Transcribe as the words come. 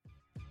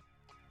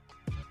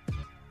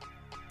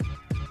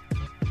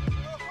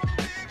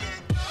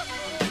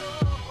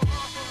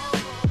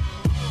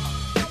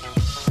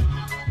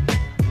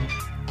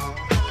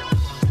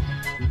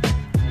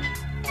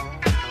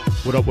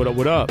What up, what up,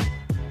 what up?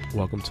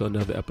 Welcome to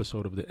another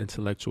episode of the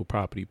Intellectual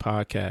Property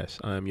Podcast.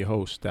 I am your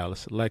host,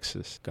 Dallas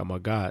Alexis. Got my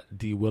guy,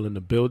 D. Will, in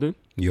the building.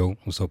 Yo,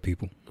 what's up,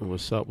 people?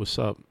 What's up, what's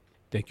up?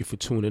 Thank you for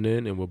tuning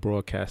in, and we're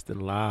broadcasting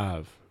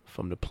live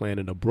from the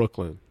planet of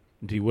Brooklyn.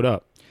 D, what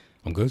up?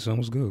 I'm good, son.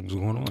 What's good? What's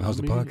going on? How's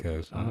the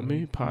podcast?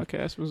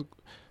 Podcast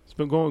it's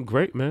been going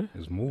great, man.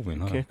 It's moving,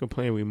 huh? Can't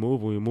complain. We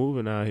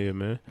moving out here,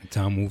 man.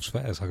 Time moves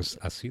fast.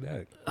 I see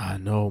that. I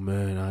know,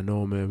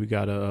 man. We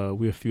got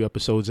we're a few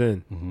episodes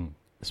in. Mm-hmm.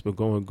 It's been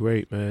going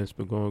great, man. It's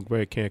been going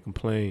great. Can't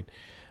complain.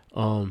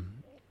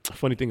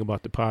 Funny thing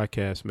about the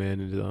podcast,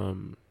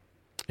 man,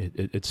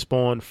 it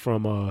spawned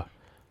from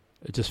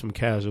just from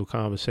casual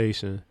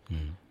conversation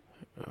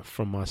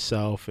from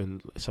myself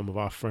and some of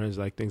our friends,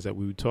 like things that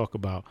we would talk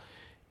about,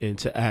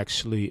 into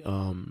actually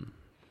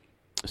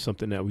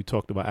something that we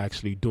talked about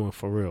actually doing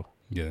for real.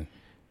 Yeah.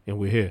 And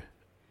we're here.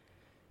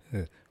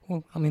 Yeah.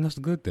 Well, I mean, that's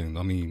the good thing.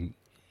 I mean,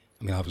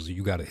 obviously,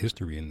 you got a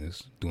history in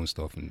this, doing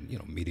stuff in,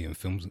 media and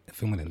film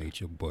of that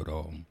nature, but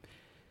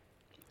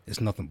it's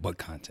nothing but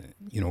content.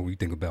 You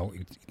think about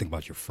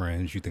your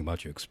friends, you think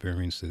about your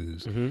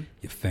experiences,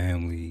 your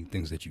family,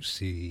 things that you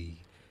see.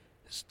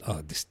 It's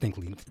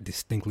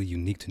distinctly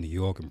unique to New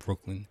York and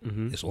Brooklyn.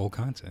 It's all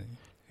content.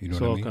 You know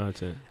It's what all I mean?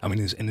 content. I mean,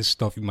 this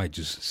stuff you might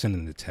just send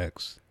in the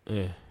text.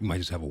 Yeah. You might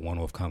just have a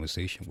one-off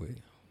conversation with.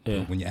 Yeah.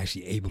 But when you're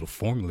actually able to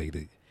formulate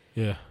it,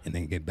 Yeah. and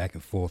then get back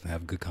and forth and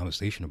have a good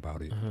conversation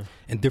about it,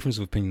 and difference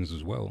of opinions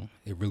as well,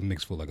 it really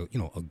makes for like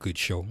a good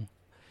show.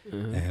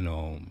 And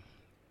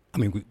I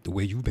mean, the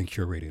way you've been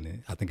curating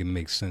it, I think it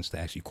makes sense to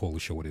actually call the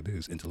show what it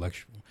is,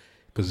 intellectual,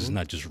 because it's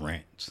not just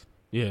rants.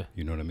 Yeah.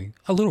 You know what I mean?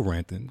 A little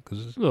ranting,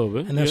 because A little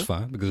bit. and that's yeah.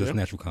 fine because it's Yeah.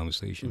 natural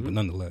conversation. But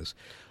nonetheless,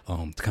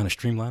 to kind of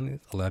streamline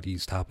it, a lot of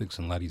these topics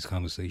and a lot of these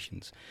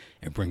conversations,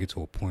 and bring it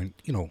to a point,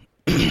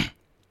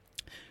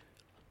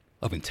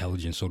 of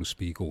intelligence, so to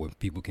speak, or where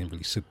people can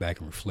really sit back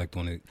and reflect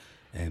on it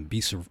and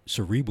be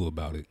cerebral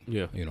about it.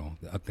 Yeah.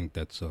 I think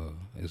that's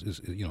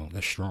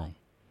that's strong.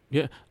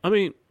 Yeah, I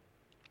mean,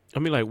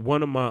 like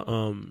one of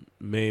my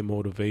main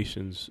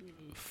motivations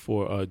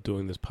for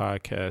doing this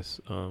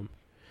podcast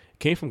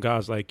came from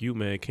guys like you,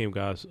 man. Came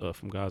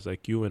from guys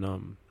like you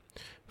and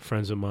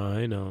friends of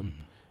mine,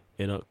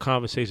 and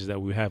conversations that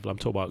we have. I'm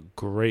talking about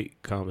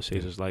great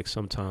conversations, like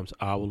sometimes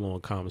hour-long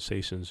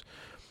conversations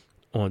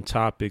on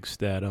topics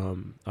that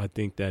I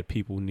think that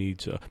people need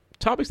to,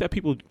 topics that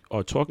people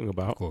are talking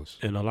about, Of course.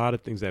 and a lot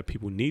of things that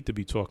people need to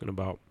be talking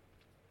about.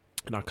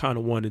 And I kind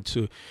of wanted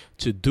to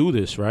do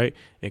this, right,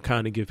 and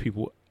kind of give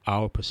people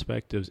our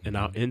perspectives and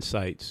our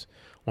insights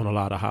on a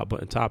lot of hot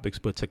button topics,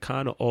 but to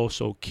kind of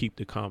also keep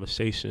the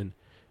conversation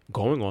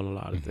going on a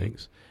lot of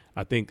things.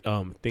 I think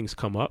things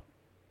come up,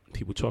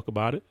 people talk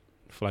about it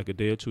for like a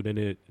day or two,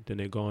 then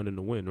they're gone in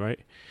the wind,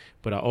 right?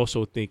 But I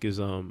also think as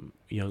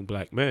young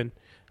black men,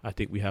 I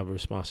think we have a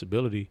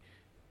responsibility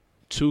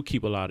to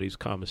keep a lot of these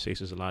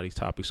conversations, a lot of these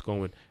topics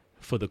going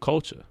for the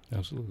culture.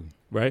 Absolutely.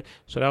 Right?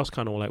 So that was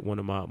kind of like one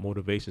of my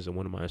motivations and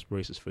one of my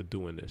inspirations for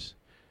doing this.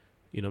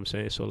 You know what I'm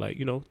saying? So like,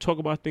 talk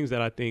about things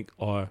that I think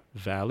are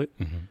valid,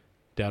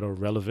 that are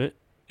relevant,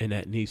 and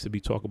that needs to be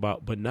talked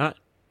about, but not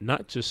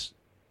just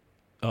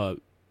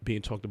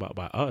being talked about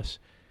by us,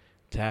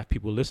 to have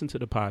people listen to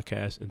the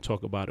podcast and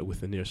talk about it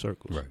within their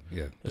circles. Right.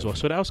 Yeah. As well.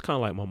 So that was kind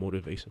of like my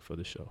motivation for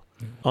the show.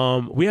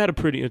 We had a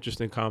pretty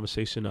interesting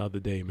conversation the other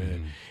day,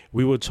 man.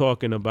 We were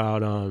talking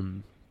about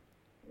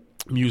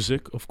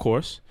music, of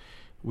course.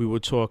 We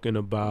were talking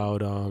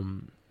about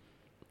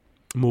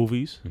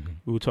movies.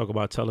 We were talking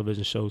about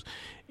television shows.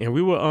 And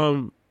we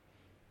were,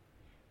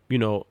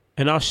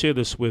 and I'll share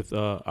this with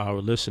our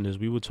listeners.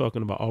 We were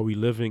talking about, are we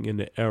living in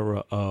the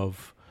era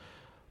of,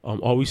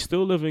 are we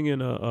still living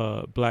in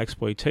a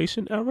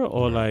blaxploitation era,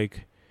 or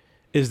like,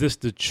 is this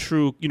the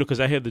true, because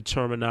I hear the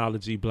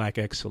terminology black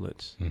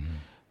excellence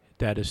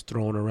that is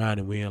thrown around,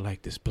 and we're in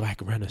like this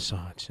black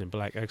renaissance and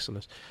black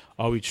excellence.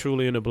 Are we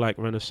truly in a black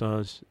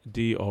renaissance,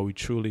 D? Are we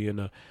truly in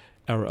the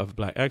era of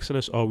black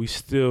excellence? Or are we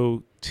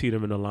still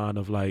teetering in the line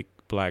of like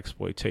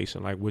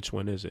blaxploitation? Like, which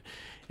one is it?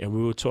 And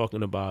we were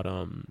talking about,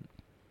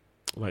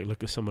 like,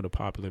 look at some of the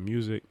popular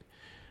music,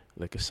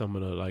 look at some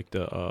of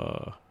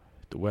the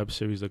web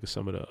series, look at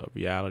some of the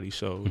reality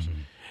shows.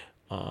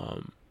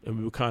 And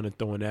we were kind of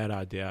throwing that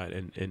out there,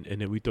 and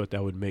then we thought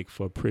that would make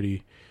for a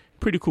pretty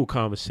cool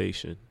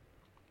conversation,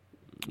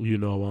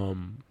 and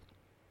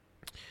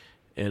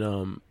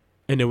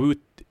then we were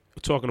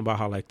talking about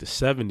how like the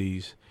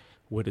 70s,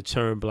 where the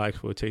term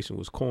blaxploitation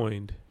was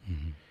coined,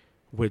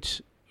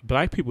 which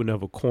black people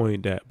never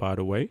coined that, by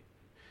the way.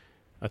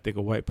 I think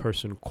a white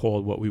person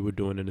called what we were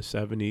doing in the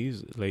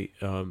 70s, late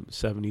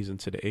 70s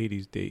into the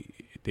 80s,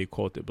 they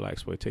called it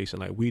blaxploitation.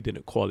 Like, we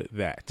didn't call it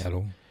that At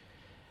all.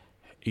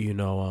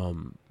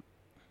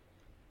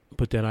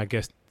 But then I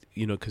guess,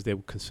 because they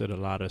would consider a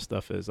lot of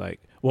stuff as like,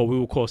 well, we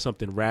would call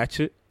something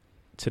ratchet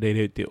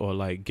today, or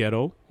like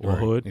ghetto or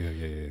hood.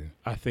 Yeah.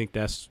 I think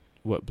that's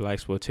what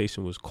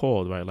blaxploitation was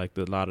called, right? Like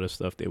a lot of the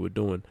stuff they were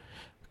doing,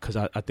 because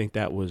I think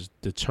that was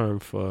the term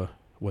for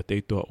what they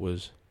thought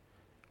was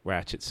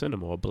ratchet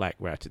cinema, or black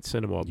ratchet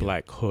cinema, or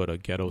black hood or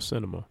ghetto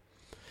cinema.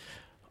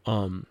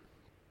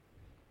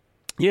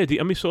 Yeah,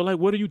 I mean, so like,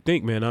 what do you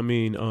think, man? I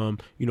mean,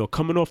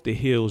 coming off the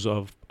heels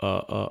of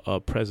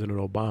President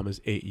Obama's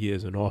 8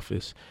 years in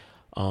office,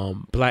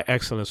 Black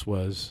excellence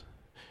was,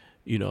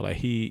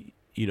 like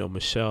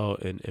Michelle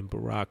and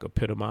Barack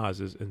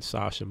epitomizes, and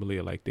Sasha and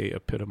Malia, like they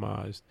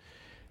epitomized,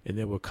 and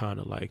they were kind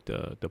of like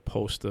the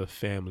poster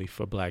family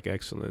for Black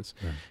excellence,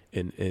 right.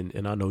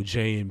 and I know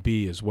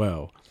J&B as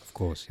well. Of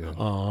course,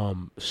 yeah.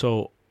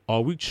 So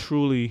are we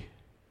truly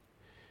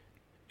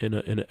in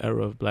an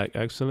era of Black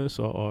excellence,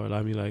 or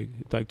I mean,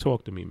 like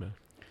talk to me, man.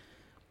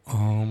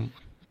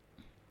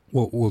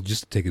 Well,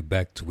 just to take it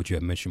back to what you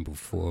had mentioned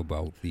before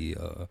about the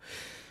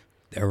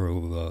era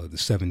of the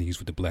 70s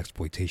with the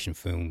blaxploitation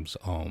films,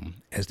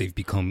 as they've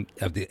become,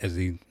 what do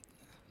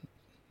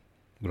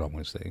I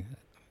want to say?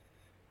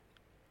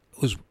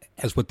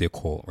 As what they're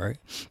called, right?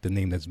 The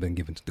name that's been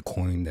given to the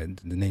coin,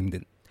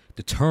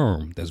 the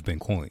term that's been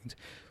coined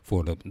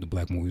for the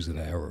Black movies of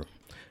the era.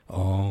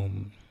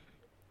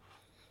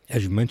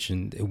 As you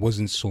mentioned, it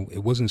wasn't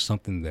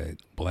something that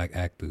Black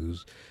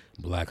actors,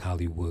 Black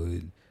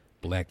Hollywood,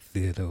 Black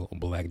theater, or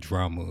Black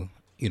drama,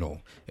 it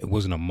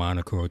wasn't a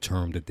moniker or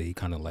term that they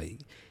kind of like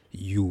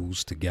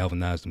used to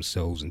galvanize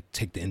themselves and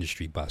take the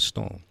industry by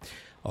storm.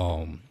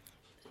 I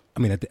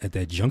mean, at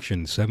that juncture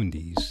in the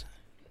 70s,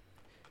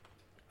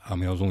 I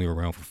mean, I was only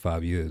around for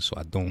 5 years, so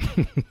I don't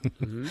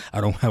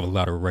I don't have a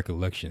lot of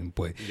recollection,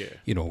 but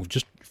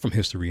just from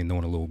history and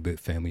knowing a little bit,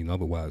 family and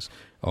otherwise,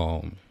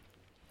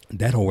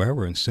 that whole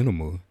era in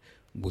cinema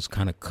was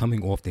kind of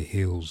coming off the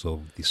heels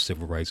of the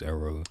civil rights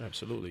era.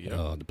 Absolutely,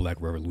 yeah. The Black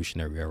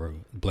Revolutionary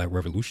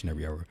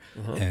era.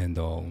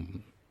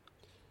 And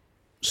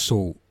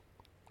so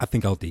I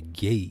think out the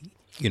gate,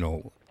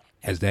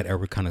 as that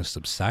era kind of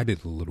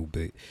subsided a little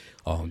bit,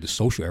 the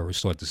social era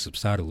started to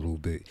subside a little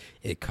bit.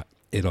 It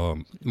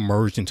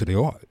merged into the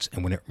arts,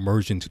 and when it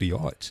merged into the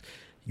arts,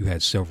 you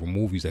had several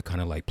movies that kind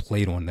of like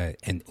played on that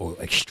or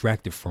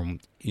extracted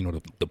from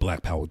the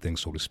Black Power thing,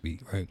 so to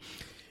speak, right?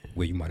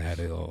 Where you might have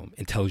had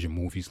intelligent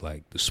movies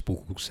like The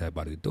Spook Who Sat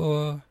by the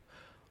Door,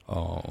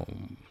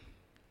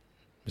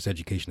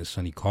 Miseducation of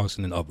Sonny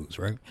Carson, and others,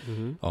 right?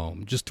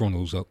 Mm-hmm. Just throwing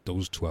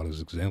those two out as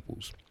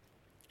examples.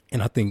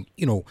 And I think,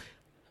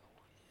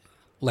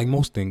 like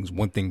most things,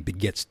 one thing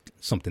begets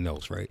something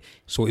else, right?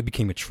 So it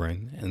became a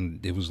trend, and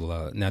there was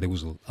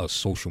a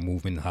social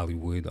movement in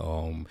Hollywood,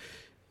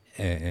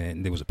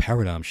 and there was a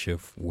paradigm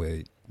shift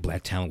where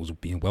Black talent was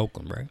being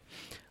welcomed, right?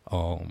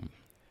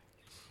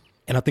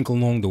 And I think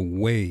along the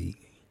way,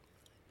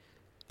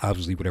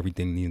 obviously with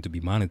everything needing to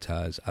be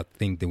monetized, I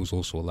think there was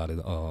also a lot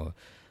of,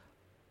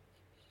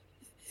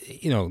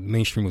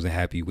 mainstream wasn't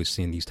happy with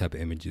seeing these type of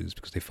images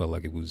because they felt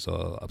like it was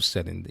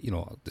upsetting,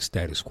 the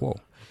status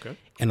quo. Okay.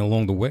 And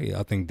along the way,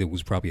 I think there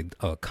was probably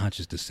a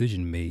conscious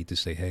decision made to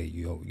say, hey,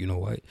 you know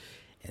what?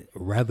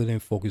 Rather than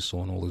focus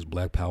on all this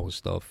Black Power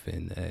stuff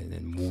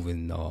and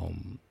moving,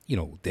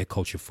 their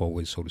culture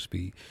forward, so to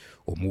speak,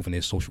 or moving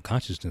their social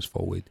consciousness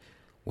forward,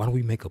 why don't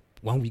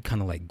we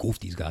kind of like goof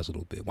these guys a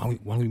little bit? Why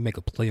don't we make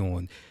a play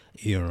on,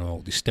 the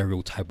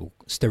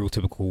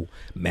stereotypical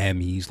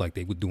mammies like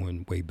they were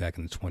doing way back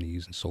in the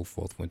 20s and so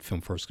forth when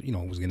film first,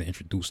 was getting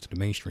introduced to the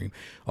mainstream.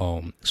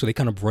 So they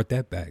kind of brought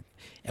that back.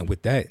 And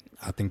with that,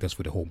 I think that's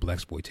where the whole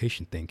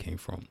blaxploitation thing came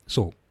from.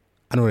 So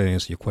I know that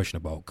answered your question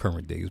about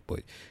current days,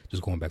 but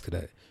just going back to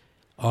that.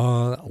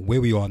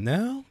 Where we are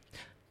now,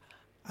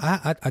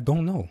 I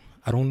don't know.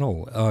 I don't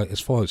know. As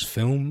far as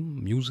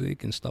film,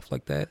 music, and stuff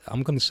like that,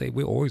 I'm gonna say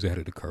we're always ahead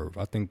of the curve.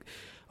 I think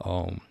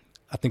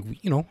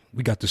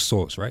we got the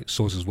sauce, right?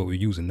 Sauce is what we're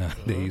using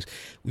nowadays.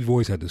 We've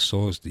always had the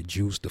sauce, the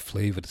juice, the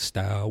flavor, the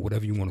style,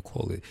 whatever you want to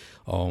call it.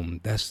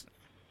 That's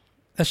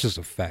just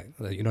a fact.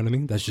 You know what I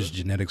mean? That's just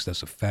genetics.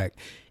 That's a fact.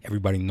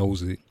 Everybody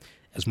knows it.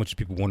 As much as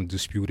people want to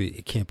dispute it,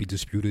 it can't be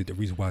disputed. The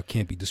reason why it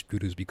can't be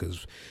disputed is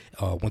because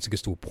once it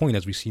gets to a point,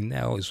 as we see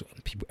now, is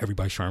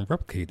everybody's trying to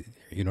replicate it.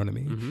 You know what I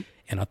mean? Mm-hmm.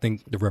 And I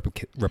think the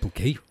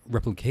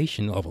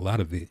replication of a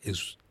lot of it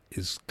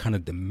is kind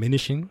of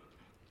diminishing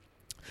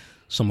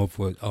some of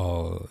what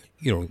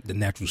the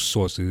natural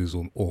sources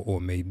or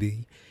may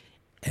be.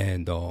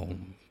 And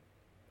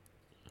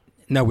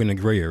now we're in a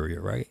gray area,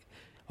 right?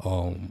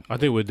 I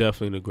think we're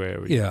definitely in the gray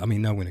area. Yeah, I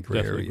mean, now we're in a gray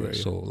Definitely area. gray.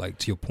 So, like,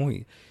 to your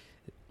point,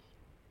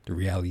 the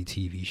reality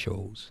TV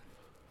shows.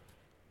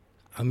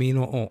 I mean,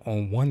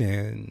 on one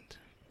end,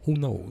 who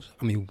knows?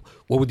 I mean,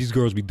 what would these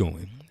girls be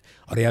doing?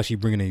 Are they actually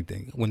bringing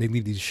anything? When they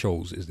leave these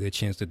shows, is there a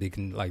chance that they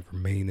can, like,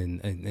 remain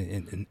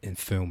in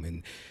film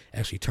and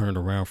actually turn it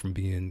around from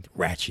being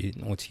ratchet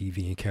on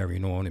TV and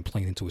carrying on and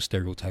playing into a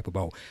stereotype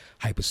about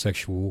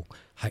hypersexual,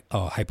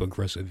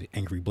 hyper-aggressive,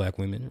 angry Black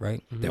women,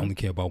 right? Mm-hmm. They only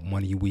care about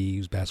money,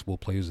 weaves, basketball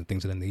players, and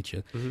things of that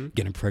nature, Mm-hmm.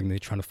 getting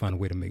pregnant, trying to find a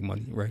way to make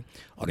money, right?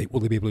 Will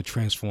they be able to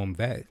transform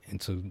that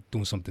into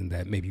doing something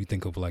that maybe you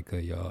think of like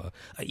a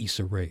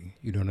Issa Rae,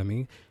 you know what I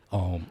mean?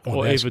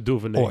 Or Ava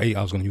DuVernay. Or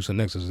I was going to use her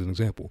next as an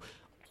example.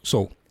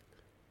 So,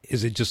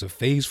 is it just a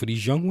phase for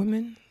these young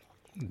women,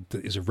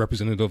 Is it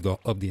representative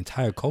of the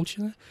entire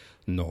culture?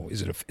 No.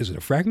 Is it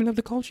a fragment of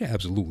the culture?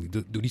 Absolutely.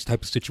 Do these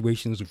type of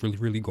situations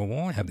really go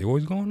on? Have they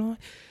always gone on?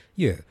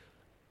 Yeah.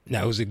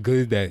 Now, is it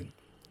good that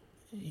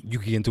you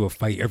get into a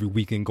fight every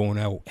weekend, going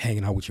out,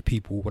 hanging out with your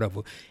people,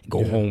 whatever,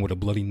 go home with a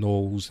bloody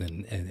nose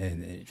and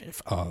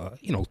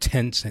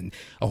tense and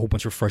a whole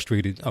bunch of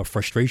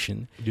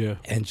frustration,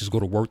 and just go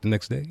to work the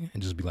next day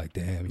and just be like,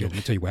 damn, let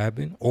me tell you what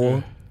happened,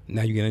 or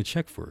now you're getting a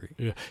check for it.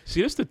 Yeah.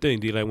 See, that's the thing,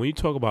 D. Like when you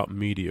talk about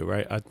media,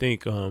 right? I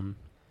think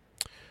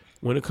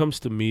when it comes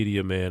to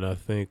media, man, I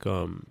think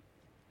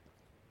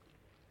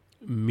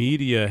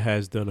media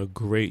has done a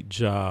great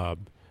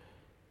job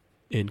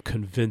in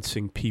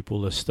convincing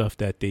people of stuff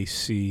that they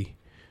see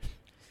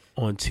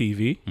on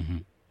TV,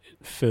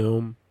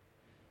 film,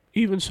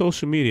 even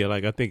social media.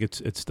 Like I think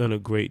it's done a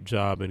great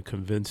job in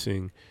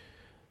convincing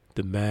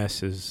the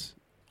masses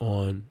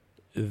on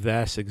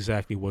that's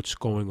exactly what's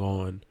going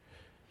on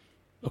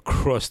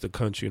across the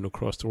country and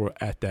across the world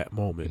at that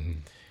moment.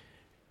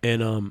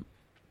 And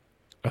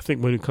I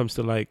think when it comes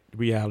to like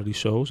reality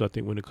shows, I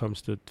think when it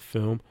comes to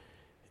film,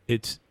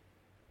 it's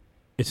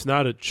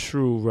not a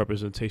true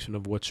representation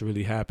of what's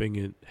really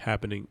happening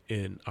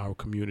in our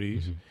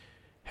communities,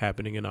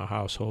 happening in our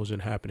households,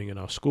 and happening in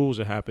our schools,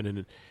 and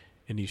happening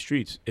in these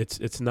streets.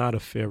 It's not a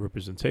fair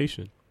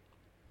representation.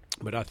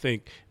 But I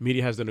think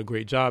media has done a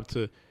great job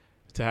to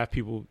have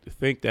people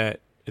think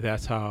that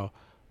that's how,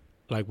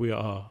 like, we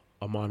are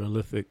a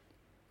monolithic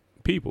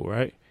people,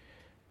 right?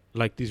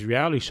 Like these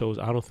reality shows,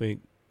 I don't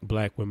think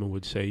black women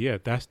would say, yeah,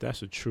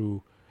 that's a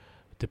true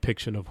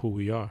depiction of who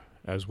we are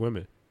as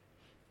women.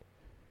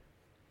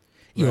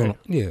 Right?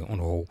 Yeah, on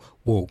the whole.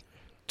 Well,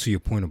 to your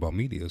point about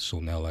media, so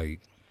now,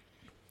 like,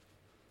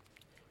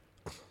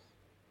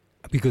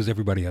 because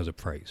everybody has a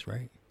price,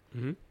 right?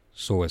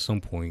 So at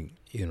some point,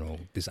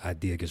 this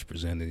idea gets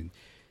presented.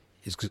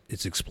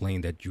 It's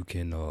explained that you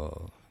can,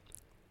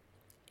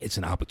 it's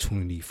an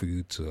opportunity for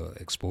you to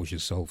expose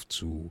yourself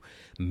to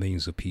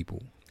millions of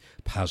people,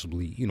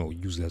 possibly,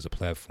 use it as a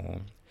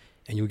platform,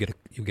 and you'll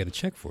get a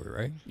check for it,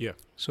 right? Yeah.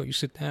 So you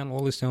sit down,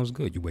 all this sounds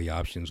good. You weigh your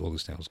options, all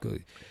this sounds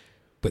good.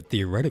 But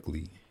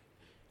theoretically,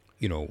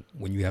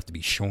 when you have to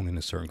be shown in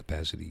a certain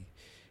capacity,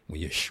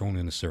 when you're shown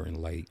in a certain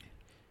light,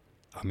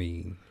 I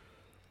mean,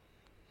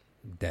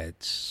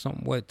 that's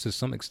somewhat, to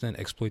some extent,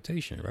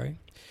 exploitation, right?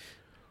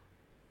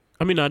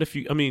 I mean,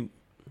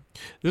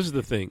 this is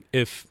the thing.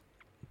 If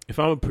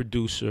I'm a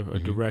producer, a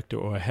director,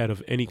 or a head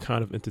of any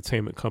kind of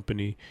entertainment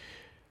company,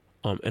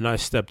 and I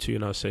step to you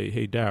and I say,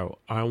 hey, Daryl,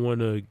 I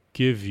want to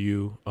give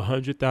you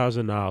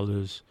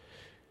 $100,000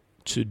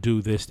 to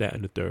do this, that,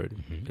 and the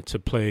third, and to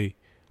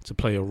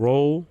play a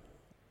role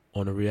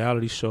on a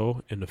reality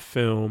show, in a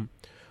film,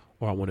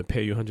 or I want to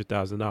pay you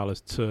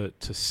 $100,000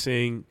 to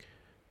sing,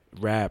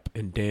 rap,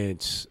 and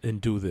dance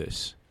and do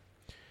this.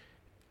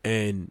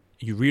 And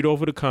you read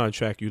over the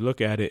contract, you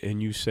look at it,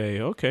 and you say,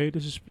 okay,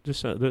 this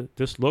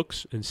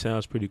looks and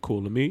sounds pretty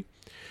cool to me.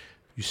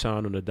 You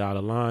sign on the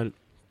dotted line.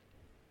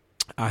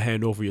 I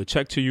hand over your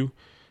check to you.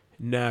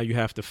 Now you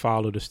have to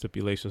follow the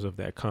stipulations of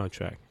that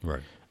contract. Right.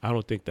 I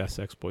don't think that's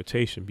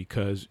exploitation,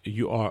 because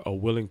you are a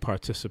willing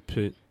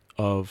participant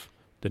of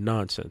the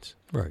nonsense.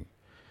 Right.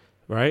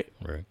 Right?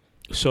 Right.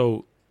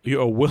 So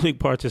you're a willing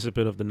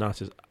participant of the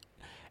nonsense.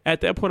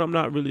 At that point, I'm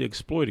not really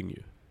exploiting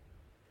you.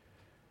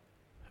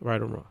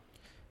 Right or wrong?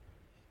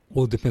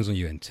 Well, it depends on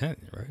your intent,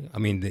 right? I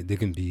mean, there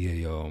can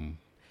be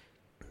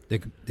there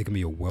can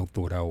be a well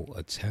thought out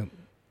attempt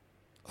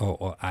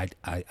or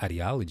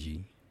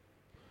ideology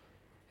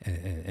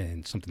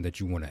and something that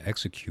you want to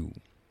execute,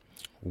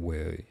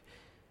 where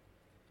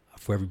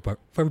for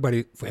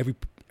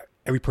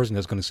every person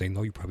that's going to say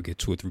no, you probably get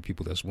 2 or 3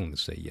 people that's willing to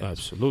say yes.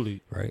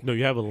 Absolutely. Right? No,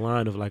 you have a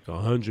line of like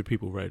 100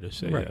 people ready to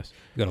say yes.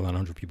 You got a line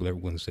of 100 people that are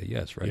willing to say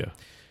yes, right? Yeah.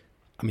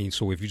 I mean,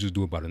 so if you just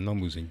do it by the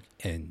numbers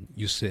and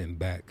you're sitting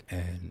back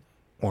and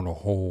on a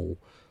whole,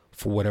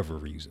 for whatever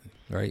reason,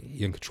 right,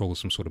 you're in control of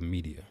some sort of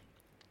media,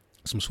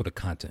 some sort of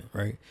content,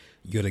 right?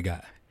 You're the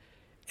guy.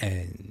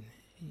 And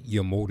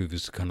your motive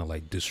is to kind of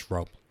like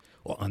disrupt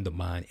or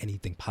undermine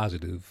anything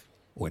positive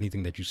or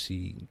anything that you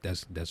see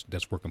that's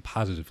working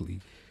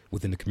positively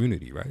within the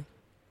community, right?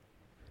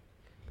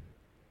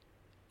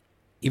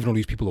 Even though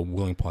these people are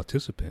willing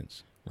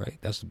participants, right?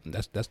 That's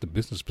the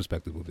business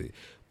perspective of it.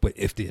 But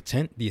if the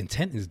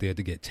intent is there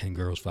to get 10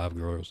 girls, 5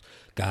 girls,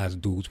 guys,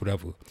 dudes,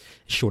 whatever,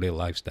 show their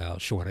lifestyle,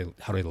 show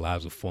how their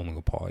lives are falling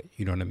apart,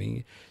 you know what I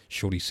mean?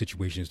 Show these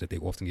situations that they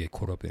often get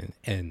caught up in.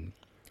 And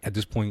at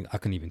this point, I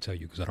couldn't even tell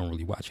you because I don't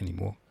really watch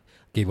anymore.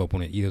 Gave up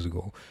on it years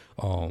ago.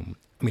 I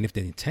mean, if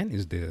the intent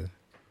is there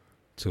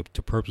to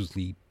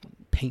purposely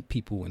paint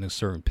people in a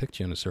certain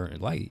picture, in a certain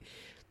light,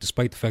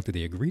 despite the fact that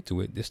they agree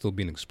to it, they're still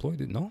being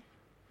exploited, no?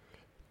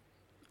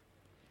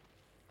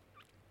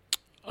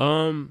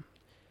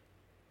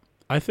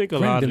 I think they're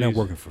not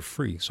working for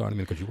free. Sorry, I didn't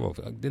mean to cut you off.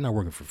 They're not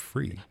working for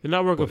free. They're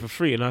not working for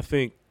free, and I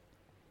think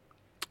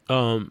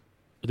the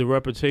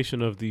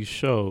reputation of these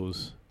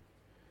shows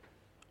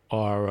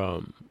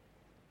are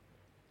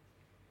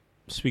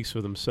speaks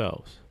for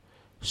themselves.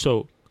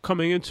 So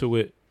coming into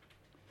it,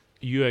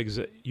 you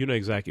know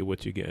exactly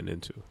what you're getting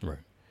into. Right.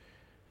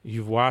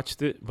 You've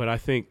watched it, but I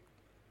think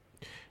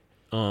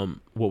what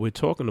we're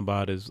talking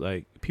about is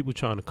like people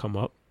trying to come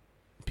up,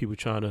 people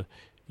trying to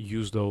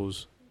use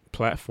those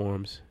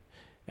platforms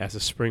as a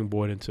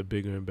springboard into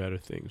bigger and better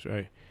things,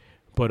 right?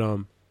 But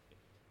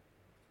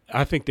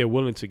I think they're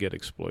willing to get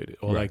exploited,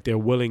 or like they're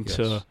willing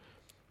to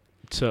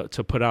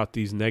put out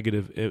these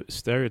negative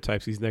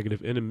stereotypes, these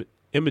negative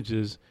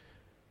images,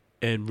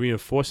 and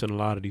reinforcing a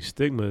lot of these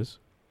stigmas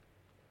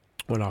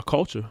on our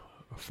culture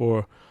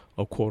for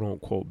a quote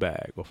unquote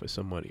bag or for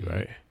some money,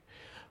 right?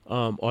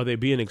 Are they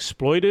being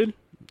exploited?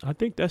 I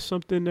think that's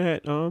something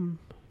that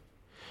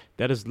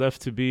that is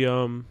left to be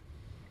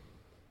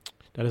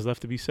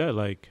said.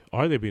 Like,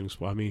 are they being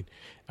exploited?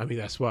 I mean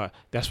that's why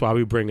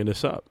we're bringing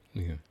this up.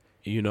 Yeah.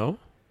 You know,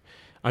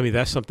 I mean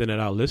that's something that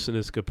our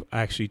listeners could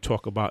actually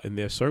talk about in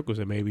their circles,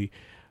 and maybe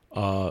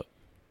start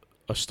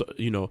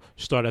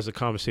as a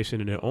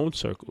conversation in their own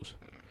circles.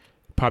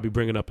 Probably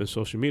bring it up in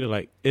social media.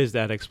 Like, is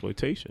that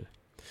exploitation?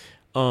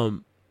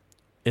 And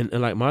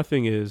like my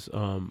thing is,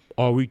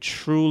 are we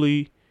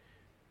truly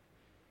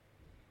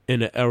in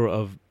the era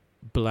of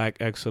black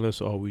excellence,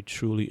 or are we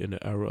truly in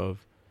the era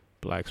of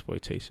black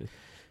exploitation?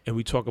 And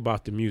we talk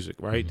about the music,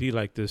 right? Do you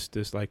like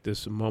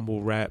this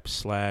mumble rap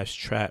 /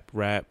 trap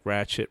rap,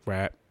 ratchet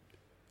rap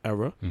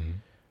era,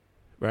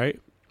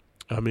 right?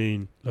 I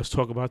mean, let's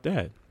talk about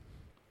that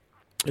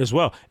as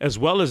well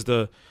as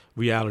the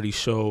reality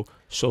show,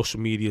 social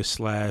media /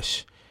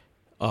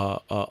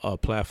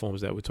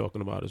 platforms that we're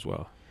talking about as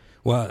well.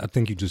 Well, I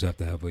think you just have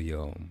to have a,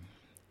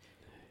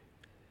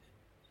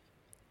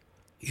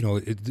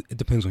 it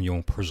depends on your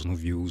own personal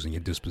views and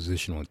your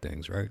disposition on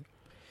things, right?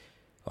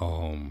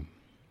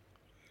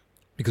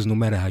 Because no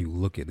matter how you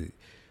look at it,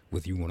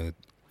 whether you want to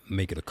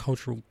make it a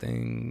cultural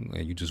thing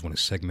and you just want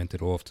to segment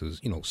it off to,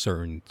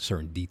 certain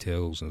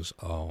details and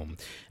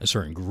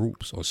certain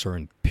groups or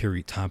certain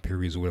time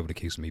periods or whatever the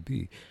case may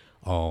be,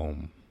 I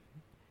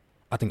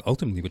think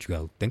ultimately what you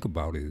got to think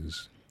about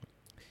is,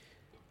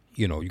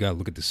 you got to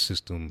look at the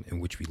system in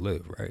which we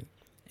live, right?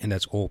 And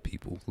that's all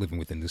people living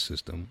within this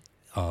system,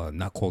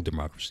 not called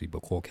democracy,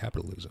 but called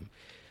capitalism.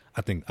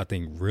 I think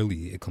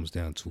really it comes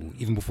down to,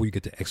 even before you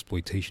get to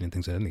exploitation and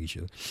things of that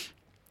nature,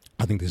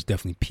 I think there's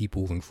definitely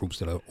people and groups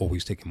that are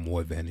always taking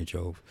more advantage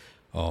of,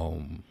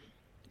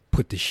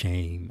 put to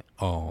shame,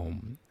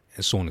 and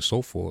so on and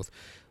so forth.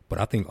 But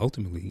I think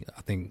ultimately,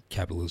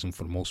 capitalism,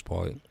 for the most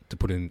part, to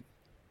put in,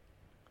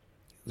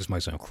 this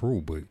might sound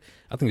cruel, but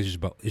I think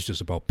it's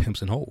just about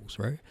pimps and hoes,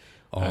 right?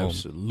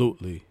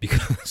 Absolutely.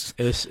 Because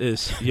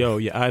it's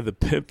you're either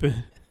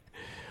pimping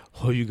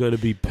or you're gonna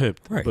be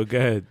pimped. Right. But go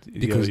ahead.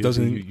 Because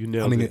you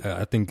nailed it.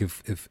 I think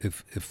if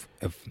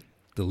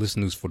the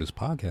listeners for this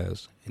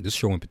podcast and this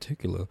show in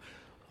particular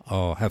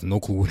have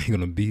no clue what they're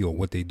gonna be or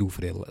what they do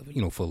for their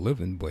for a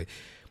living, but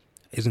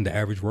isn't the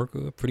average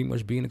worker pretty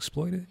much being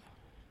exploited?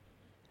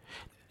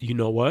 You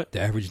know what?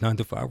 The average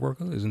 9-to-5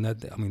 worker, isn't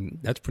that?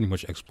 That's pretty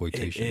much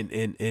exploitation.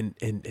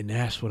 And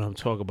that's what I'm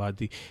talking about.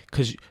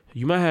 Because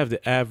you might have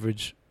the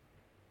average,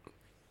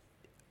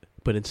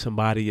 but in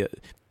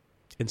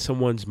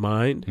someone's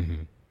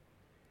mind,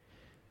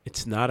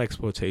 it's not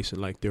exploitation.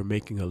 Like, they're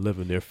making a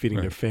living, they're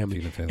feeding their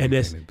family, and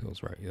this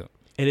bills, right? Yeah.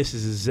 And this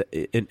is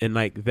and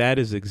like that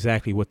is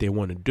exactly what they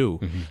want to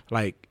do.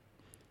 Like,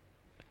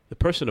 the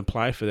person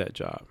applied for that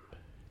job.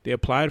 They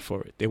applied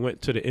for it. They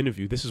went to the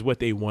interview. This is what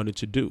they wanted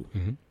to do.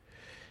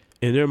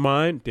 In their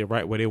mind, they're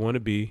right where they want to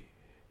be.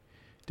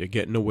 They're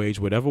getting a wage,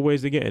 whatever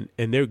wage they're getting,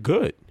 and they're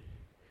good.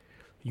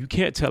 You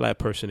can't tell that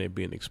person they're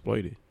being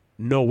exploited.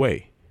 No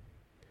way.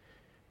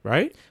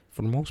 Right?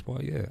 For the most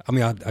part, yeah.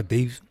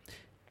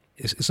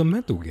 It's a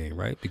mental game,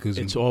 right? Because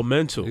it's all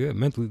mental. Yeah,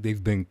 mentally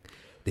they've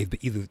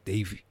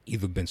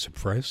either been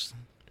suppressed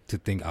to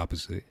think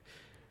opposite.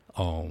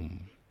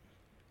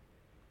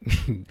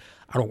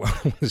 I don't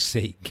want to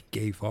say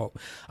gave up.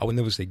 I would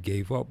never say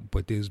gave up,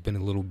 but there's been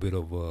a little bit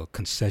of a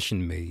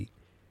concession made,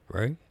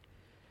 right?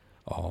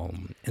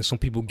 And some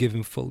people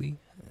giving fully,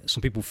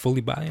 some people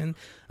fully buying,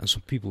 and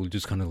some people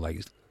just kind of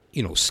like,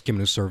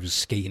 skimming the surface,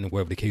 skating, or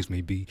whatever the case may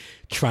be,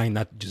 trying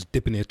not to just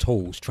dipping their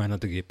toes, trying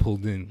not to get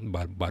pulled in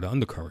by the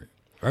undercurrent,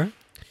 right?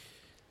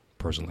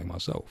 Person like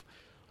myself.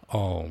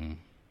 So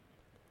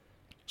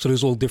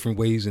there's all different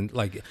ways, and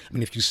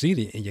if you see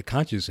it in your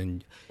conscious,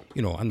 and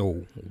I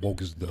know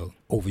woke is the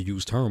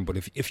overused term, but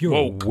if you're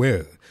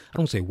aware, I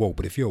don't say woke,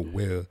 but if you're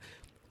aware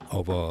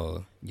of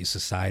your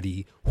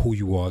society, who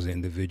you are as an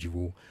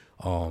individual,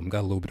 got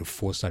a little bit of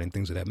foresight and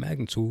things of that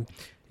magnitude,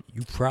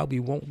 you probably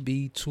won't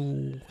be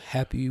too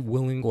happy,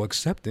 willing, or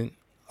acceptant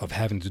of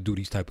having to do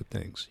these type of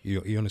things. You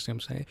understand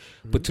what I'm saying?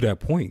 But to that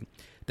point,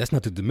 that's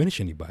not to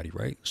diminish anybody,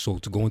 right? So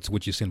to go into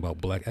what you're saying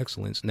about black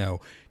excellence, now,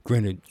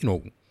 granted,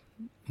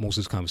 most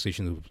of this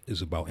conversation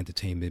is about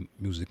entertainment,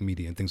 music,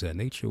 media, and things of that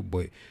nature,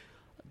 but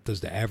does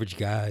the average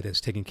guy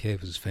that's taking care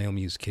of his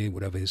family, his kid,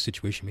 whatever his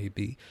situation may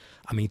be,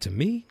 to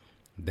me,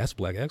 That's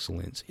black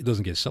excellence. It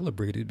doesn't get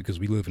celebrated because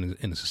we live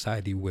in a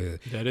society where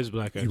That is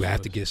black excellence. you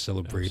have to get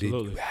celebrated.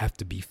 Absolutely. You have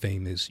to be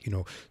famous.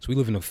 So we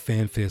live in a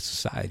fanfare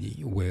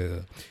society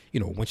where,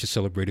 once you're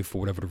celebrated for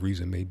whatever the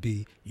reason may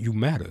be, you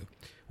matter.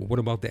 Well, what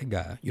about that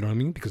guy? You know what I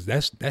mean? Because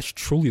that's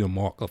truly the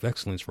mark of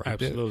excellence right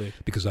Absolutely. there.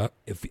 Because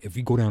if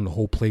we go down the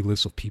whole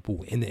playlist of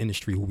people in the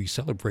industry who we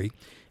celebrate,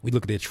 we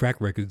look at their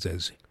track records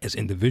as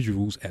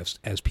individuals,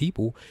 as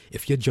people.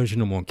 If you're judging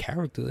them on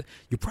character,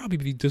 you'll probably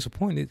be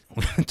disappointed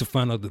to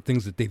find out the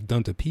things that they've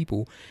done to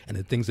people and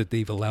the things that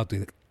they've allowed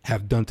to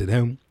have done to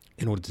them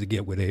in order to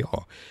get where they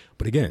are.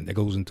 But again, that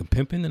goes into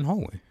pimping and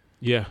hoeing.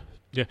 Yeah.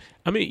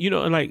 I mean,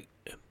 and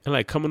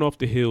like coming off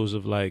the heels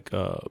of like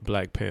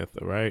Black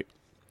Panther, right?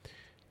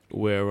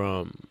 Where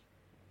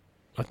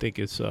I think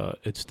it's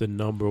the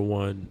number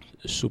one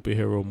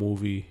superhero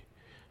movie,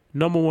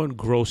 number one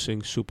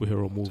grossing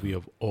superhero movie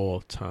of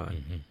all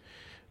time,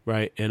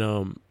 right?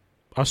 And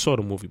I saw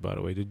the movie, by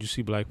the way. Did you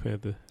see Black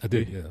Panther? I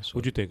did, yeah.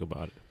 What'd you think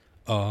about it?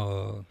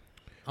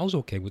 I was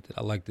okay with it.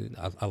 I liked it.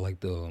 I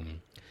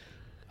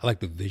like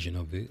the vision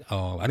of it.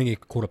 I didn't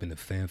get caught up in the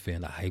fanfare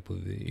and the hype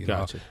of it. You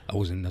Gotcha. know, I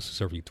wasn't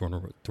necessarily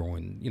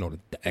throwing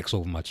the X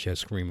over my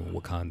chest, screaming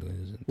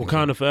Wakanda.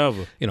 Wakanda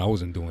forever. I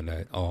wasn't doing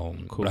that.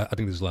 Cool. But I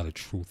think there's a lot of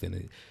truth in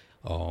it.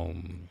 I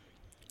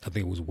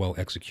think it was well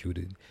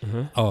executed.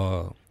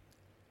 But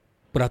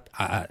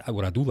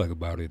what I do like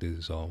about it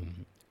is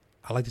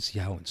I like to see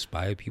how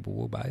inspired people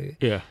were by it.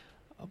 Yeah.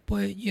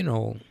 But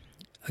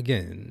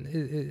again,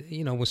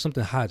 when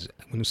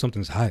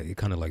something's hot, it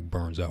kind of like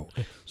burns out.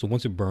 So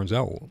once it burns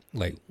out,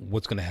 like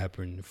what's gonna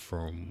happen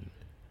from?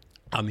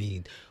 I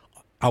mean,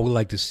 I would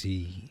like to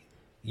see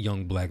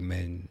young black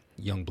men,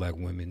 young black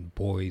women,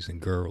 boys and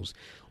girls,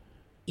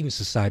 even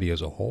society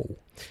as a whole,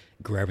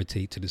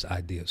 gravitate to this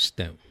idea of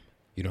STEM.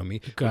 You know what I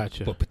mean?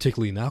 Gotcha. But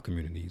particularly in our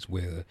communities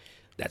where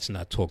that's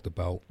not talked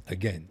about.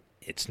 Again,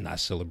 it's not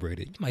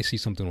celebrated. You might see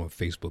something on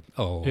Facebook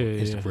or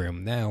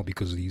Instagram now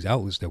because of these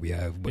outlets that we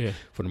have. But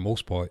for the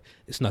most part,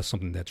 it's not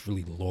something that's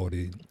really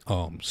lauded,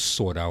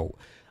 sought out,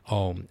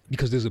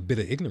 because there's a bit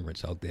of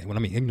ignorance out there. When I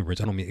mean ignorance,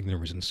 I don't mean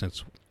ignorance in the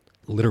sense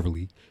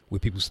literally where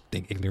people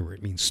think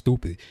ignorant means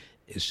stupid.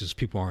 It's just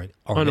people aren't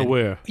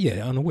unaware.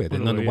 Unaware. They're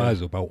none the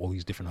wiser about all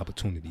these different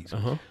opportunities.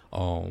 And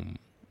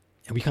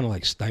we kind of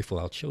like stifle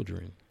our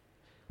children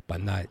by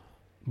not.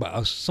 But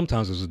us,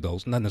 sometimes as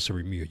adults, not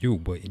necessarily me or you,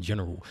 but in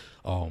general,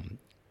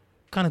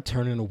 kind of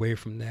turning away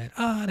from that.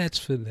 That's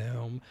for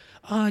them.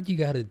 You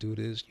got to do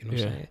this. You know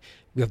what I'm saying?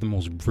 We have the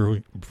most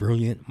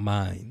brilliant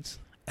minds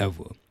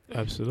ever.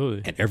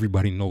 Absolutely. And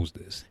everybody knows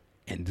this.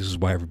 And this is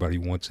why everybody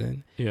wants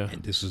in. Yeah.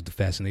 And this is the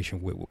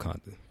fascination with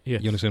Wakanda. Yeah.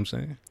 You understand what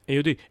I'm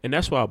saying? And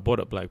that's why I brought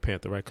up Black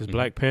Panther, right? Because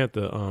Black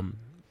Panther,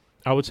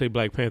 I would say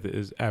Black Panther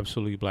is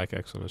absolutely black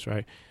excellence,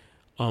 right?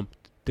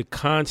 The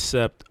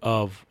concept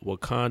of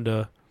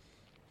Wakanda,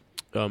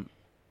 and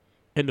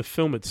the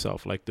film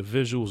itself, like the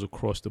visuals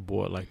across the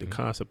board, like the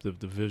concept of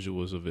the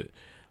visuals of it,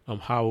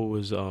 how it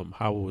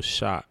was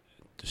shot,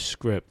 the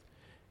script,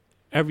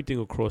 everything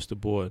across the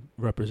board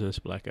represents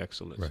black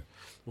excellence. Right.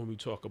 When we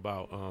talk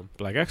about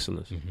black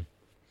excellence,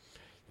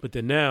 but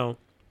then now,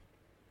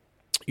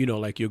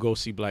 like you go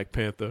see Black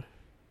Panther,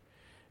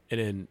 and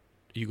then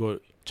you go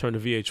turn to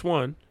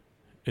VH1,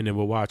 and then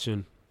we're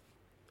watching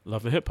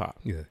Love and Hip Hop.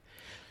 Yeah.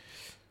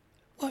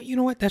 Well, you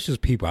know what? That's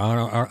just people.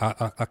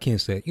 I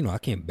can't say, I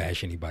can't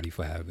bash anybody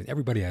for having.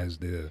 Everybody has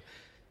their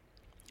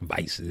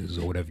vices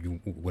or whatever you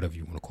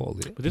want to call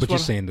it. But you're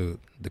saying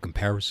the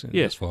comparison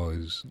as far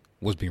as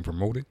what's being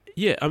promoted.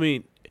 Yeah, I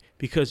mean,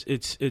 because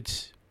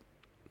it's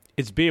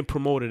being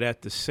promoted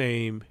with the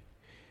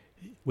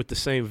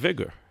same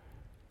vigor.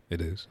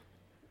 It is.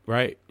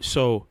 Right.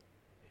 So,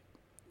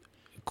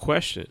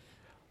 question: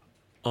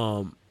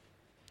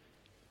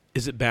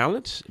 is it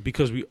balanced?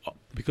 Because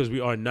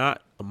we are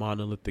not a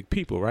monolithic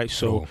people, right?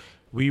 So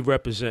we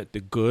represent the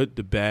good,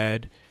 the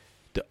bad,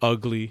 the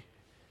ugly,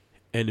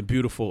 and the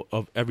beautiful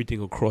of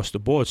everything across the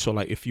board. So,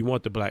 like, if you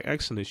want the black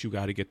excellence, you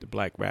got to get the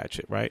black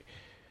ratchet, right?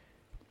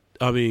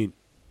 I mean,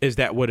 is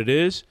that what it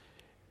is?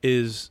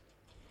 Is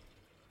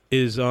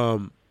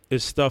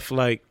stuff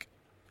like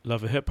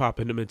Love and Hip Hop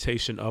an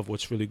imitation of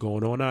what's really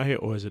going on out here,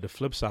 or is it the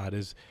flip side?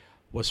 Is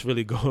what's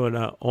really going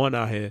on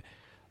out here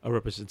a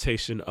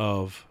representation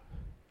of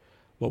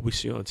what we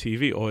see on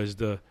TV, or is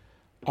the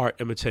art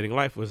imitating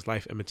life, or is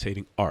life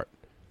imitating art?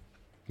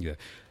 Yeah.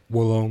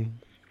 Well,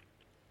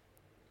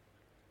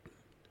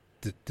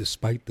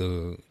 despite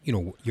the,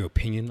 your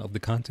opinion of the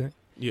content,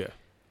 yeah,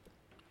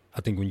 I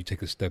think when you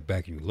take a step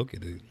back and you look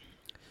at it,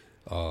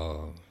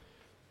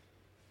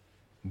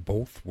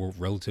 both were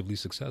relatively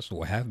successful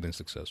or have been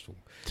successful.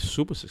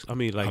 Super successful. I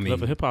mean, Love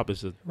and Hip Hop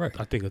is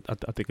I think a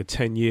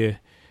 10-year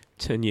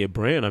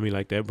brand. I mean,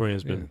 like, that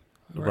brand's been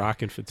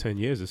rocking for 10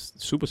 years. It's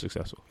super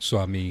successful. So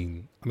I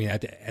mean,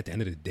 at the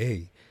end of the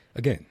day,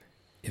 again,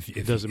 if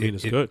it doesn't mean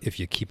it's good. If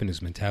you're keeping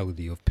this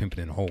mentality of pimping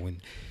and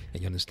hoeing,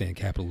 and you understand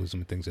capitalism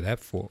and things of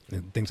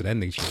that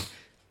nature,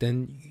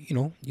 then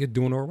you're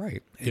doing all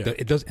right.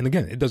 It does, and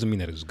again, it doesn't mean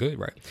that it's good,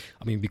 right?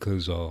 I mean,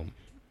 because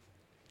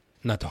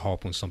not to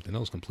harp on something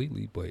else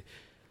completely, but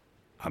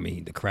I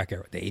mean, the crack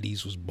era, the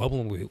 80s was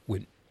bubbling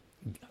with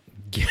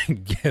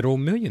ghetto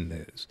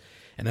millionaires.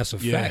 And that's a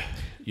fact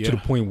to the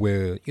point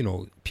where, you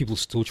know, people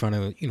still trying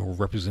to, you know,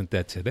 represent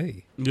that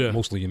today,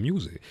 mostly in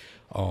music.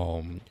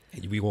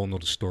 We all know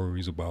the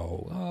stories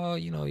about,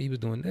 you know, he was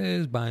doing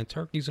this, buying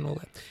turkeys and all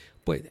that.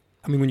 But,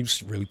 I mean, when you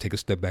really take a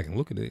step back and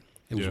look at it,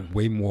 it was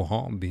way more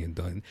harm being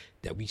done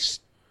that we're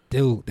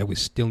still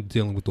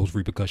dealing with those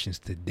repercussions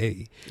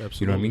today. Absolutely.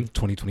 You know what I mean?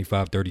 20,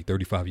 25, 30,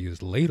 35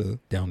 years later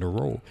down the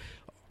road.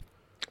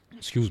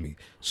 Excuse me.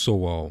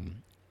 So,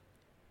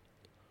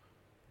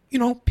 you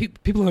know,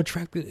 people are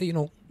attracted, you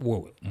know,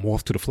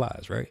 moth to the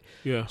flies, right?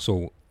 Yeah.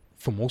 So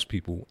for most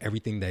people,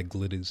 everything that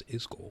glitters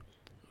is gold.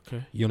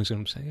 Okay. You understand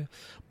what I'm saying?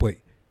 But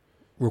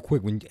real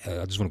quick, when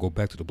I just want to go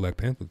back to the Black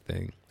Panther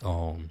thing.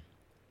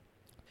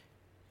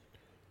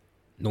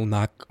 No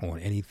knock on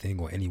anything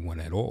or anyone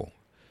at all.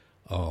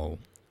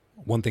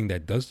 One thing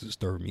that does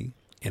disturb me,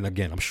 and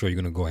again, I'm sure you're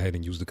going to go ahead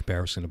and use the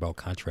comparison about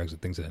contracts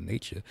and things of that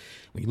nature.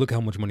 When you look at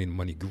how much money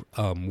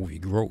the movie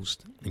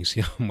grossed, and you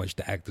see how much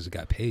the actors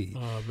got paid,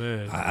 oh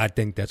man, I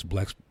think that's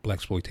black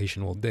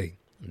exploitation all day.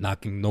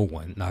 Knocking no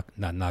one, not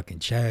knocking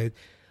Chad,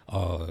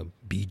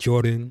 B.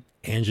 Jordan,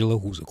 Angela,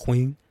 who's a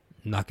queen,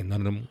 knocking none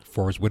of them,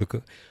 Forrest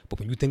Whitaker. But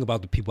when you think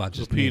about the people I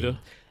just named,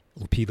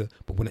 Lupita,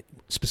 but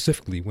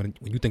specifically when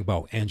you think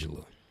about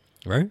Angela,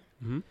 right?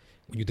 Mm-hmm.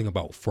 When you think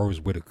about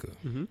Forrest Whitaker,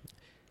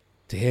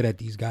 to hear that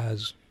these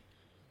guys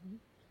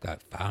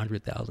got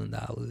 $500,000,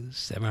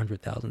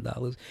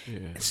 $700,000,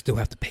 and still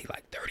have to pay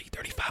like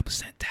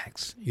 35%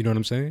 tax. You know what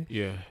I'm saying?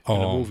 Yeah.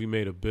 And the movie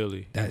made a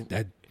Billy.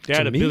 They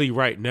had a Billy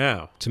right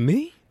now. To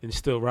me, and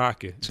still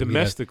rocking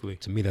domestically.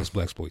 To me, that's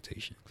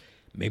blaxploitation.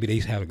 Maybe they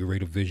have a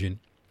greater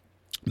vision.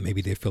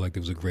 Maybe they feel like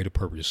there was a greater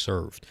purpose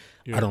served.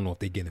 Yeah. I don't know if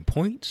they're getting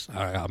points.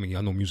 I mean,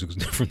 I know music is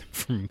different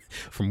from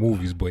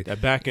movies, but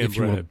that back end,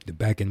 the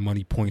back end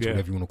money points,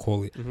 whatever you want to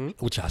call it,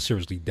 which I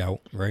seriously doubt,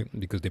 right?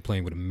 Because they're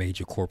playing with a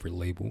major corporate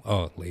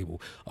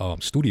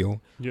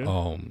studio. Yeah.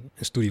 And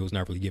studio is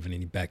not really giving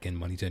any back end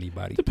money to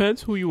anybody.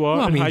 Depends who you are.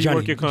 Well, I mean, how you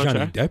work your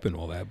contract. Johnny Depp and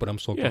all that, but I'm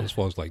talking as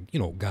far as like, you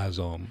know, guys.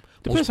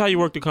 Depends how you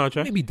work the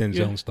contract. Maybe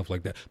Denzel and stuff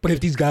like that. But if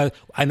these guys,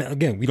 and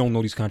again, we don't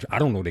know these contracts. I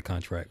don't know their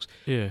contracts.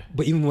 Yeah.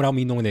 But even without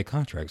me knowing their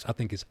contracts, I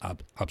think it's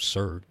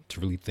absurd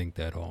to really think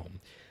that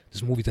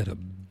this movie's at $1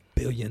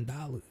 billion.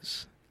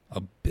 $1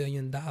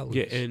 billion.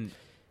 Yeah, and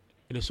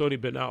it's only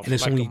been out for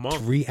like a month. And it's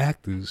only 3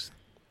 actors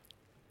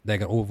that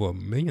got over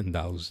 $1 million,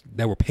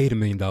 that were paid $1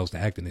 million to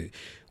act in it,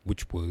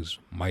 which was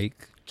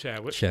Mike,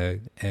 Chad,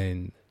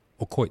 and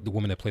Okoye, the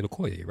woman that played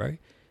Okoye, right?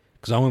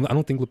 Because I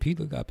don't think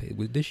Lupita got paid.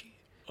 Did she?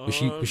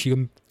 Was she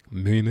a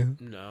millionaire?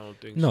 No, I don't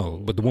think so. No,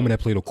 but the woman that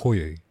played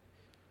Okoye,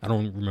 I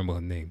don't remember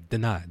her name.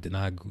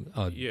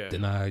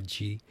 Denai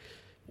G.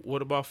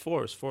 What about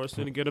Forrest? Forrest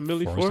didn't get $1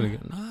 million for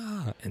it?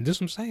 Nah, and this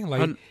what I'm saying.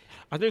 Like,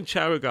 I think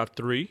Chadwick got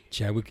 3.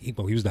 Chadwick, he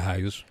was the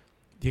highest.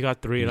 He got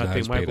 3, and I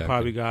think Michael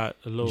probably got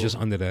a little just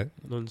under that.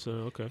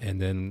 Okay.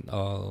 And then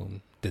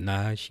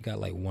Denai, she got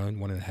like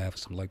 1.5,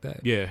 something like that.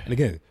 Yeah. And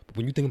again,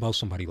 when you think about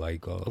somebody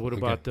like, what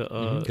about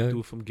the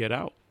dude from Get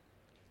Out?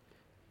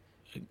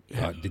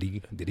 Did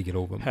he get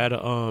over? Had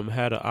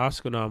an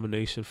Oscar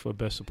nomination for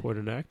Best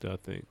Supporting Actor, I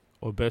think,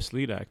 or Best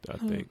Lead Actor, I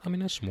think. I mean,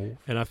 that's smooth.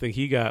 And I think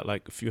he got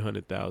like a few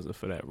 $100,000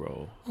 for that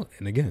role.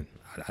 And again,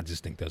 I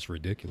just think that's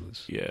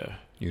ridiculous. Yeah.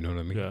 You know what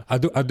I mean? Yeah. I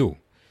do.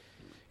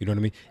 You know what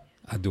I mean?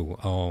 I do.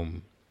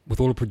 With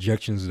all the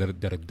projections that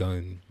are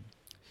done,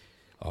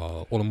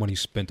 all the money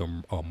spent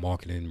on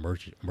marketing,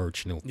 merch,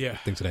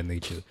 things of that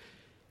nature,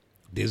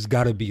 there's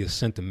got to be a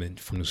sentiment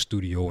from the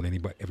studio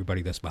and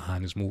everybody that's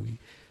behind this movie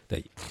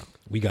that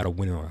we got a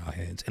winner on our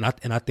hands. And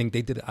I think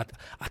they did it.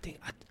 I think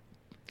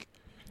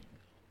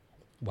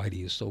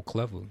Whitey is so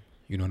clever.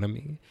 You know what I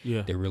mean?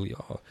 Yeah. They really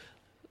are.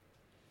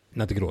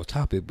 Not to get off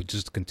topic, but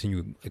just to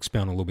continue to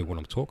expound a little bit what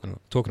I'm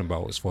talking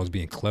about as far as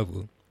being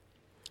clever.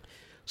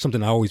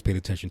 Something I always paid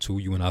attention to,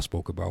 you and I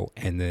spoke about,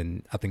 and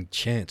then I think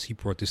Chance, he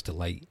brought this to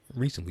light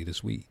recently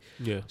this week.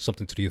 Yeah.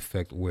 Something to the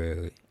effect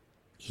where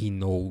he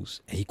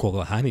knows, and he called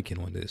out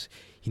Heineken on this,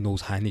 he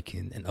knows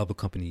Heineken and other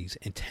companies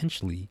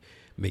intentionally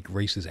make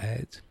racist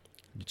ads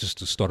just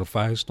to start a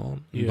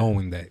firestorm,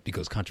 knowing that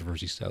because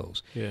controversy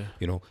sells. Yeah.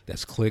 You know,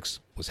 that's clicks,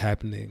 what's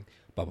happening,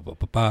 blah, blah, blah,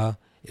 blah, blah.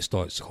 It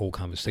starts a whole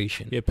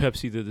conversation. Yeah,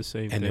 Pepsi did the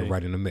same thing. And they're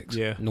right in the mix.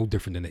 Yeah. No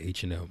different than the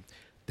H&M.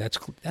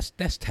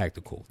 That's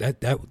tactical.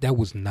 That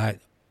was not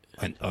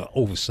an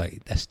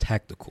oversight. That's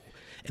tactical.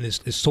 And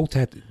it's so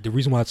tactical. The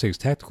reason why I say it's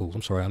tactical,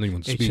 I'm sorry, I don't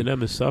even speak.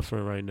 H&M is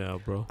suffering right now,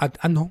 bro.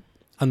 I know.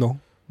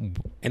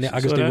 And I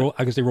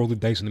guess they rolled the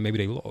dice and maybe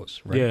they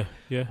lost, right?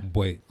 Yeah.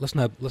 But let's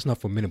not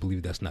for a minute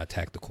believe that's not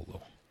tactical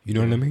though. You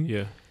know what I mean?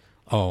 Yeah.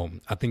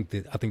 I think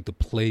the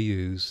play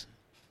is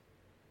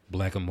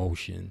black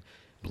emotion,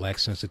 black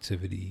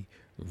sensitivity,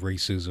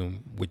 racism,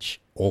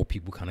 which all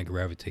people kind of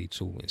gravitate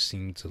to and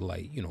seem to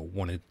like, you know,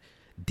 want to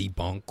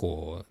debunk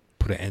or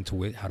put an end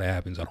to it. How that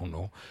happens, I don't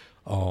know.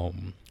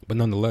 But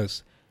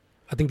nonetheless,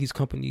 I think these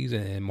companies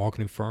and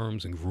marketing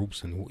firms and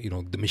groups and, you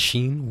know, the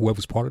machine,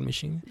 whoever's part of the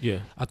machine,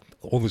 Yeah.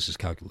 all this is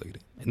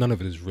calculated. And none of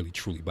it is really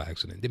truly by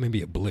accident. There may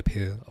be a blip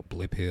here,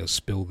 a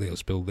spill there, a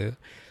spill there.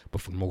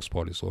 But for the most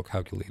part, it's all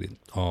calculated.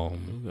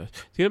 Okay.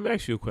 See, let me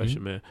ask you a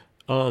question, man.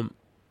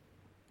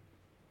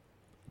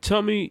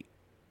 Tell me,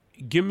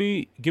 give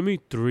me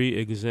 3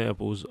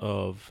 examples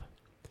of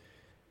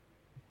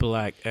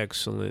Black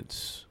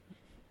excellence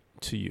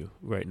to you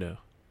right now.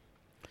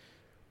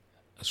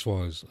 As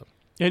far as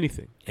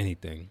Anything.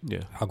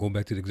 Yeah. I'll go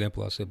back to the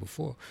example I said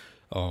before.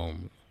 I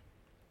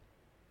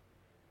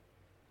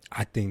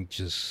think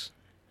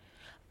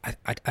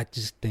I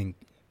just think,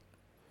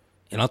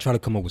 and I'll try to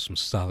come up with some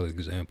solid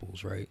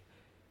examples, right?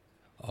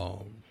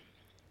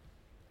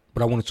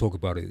 But I want to talk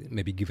about it,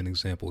 maybe give an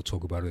example,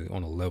 talk about it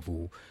on a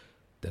level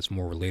that's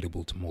more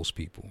relatable to most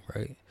people,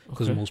 right?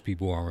 Because most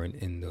people aren't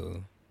in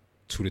the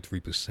 2 to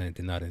 3%.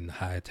 They're not in the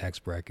higher tax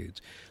brackets.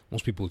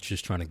 Most people are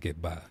just trying to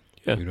get by.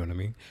 Yeah. You know what I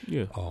mean?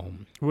 Yeah.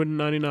 We're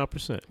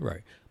 99%.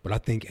 Right. But I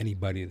think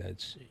anybody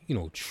that's, you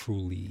know,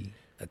 truly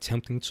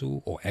attempting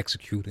to or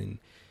executing,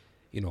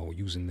 you know,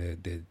 using their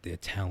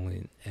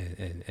talent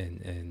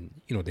and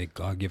you know, their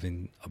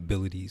God-given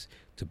abilities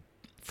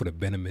for the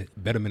betterment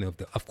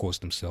of course,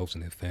 themselves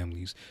and their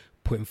families,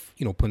 putting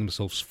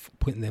themselves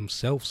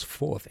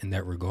forth in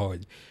that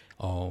regard,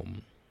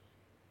 and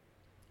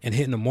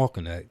hitting the mark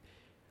on that,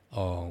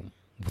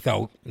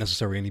 without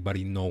necessarily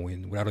anybody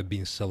knowing, without it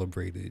being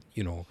celebrated,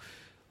 you know,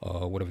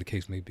 whatever the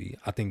case may be.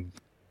 I think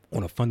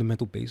on a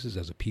fundamental basis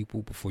as a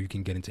people, before you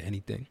can get into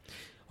anything,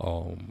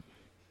 to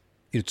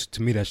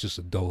me, that's just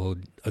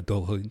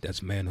adulthood,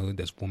 that's manhood,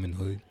 that's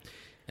womanhood.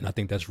 And I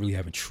think that's really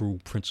having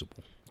true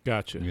principle.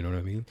 Gotcha. You know what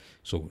I mean?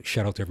 So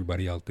shout out to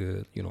everybody out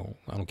there. You know,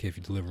 I don't care if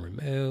you're delivering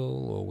mail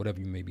or whatever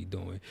you may be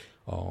doing.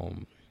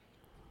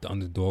 The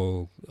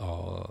underdog,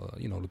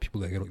 you know, the people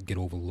that get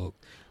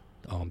overlooked,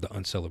 the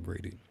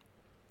uncelebrated.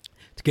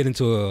 To get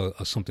into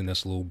something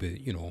that's a little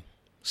bit, you know,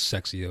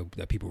 sexier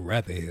that people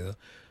rather hear,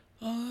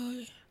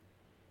 you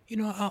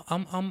know,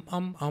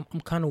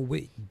 I'm kind of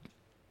with.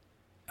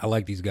 I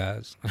like these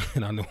guys,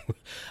 and I know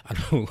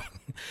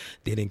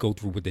they didn't go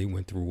through what they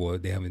went through, or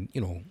they haven't,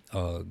 you know,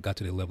 got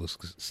to their level of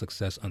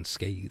success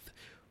unscathed,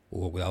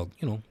 or without,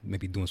 you know,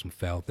 maybe doing some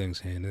foul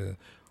things here and there.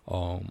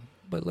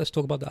 But let's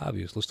talk about the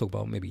obvious. Let's talk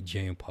about maybe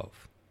Jay and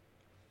Puff.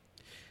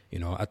 You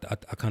know, I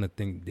kind of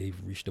think they've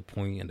reached a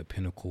point and the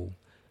pinnacle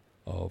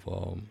of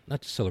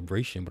not just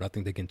celebration, but I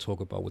think they can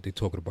talk about what they're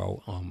talking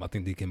about. I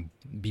think they can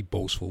be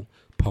boastful,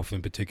 Puff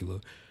in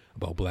particular,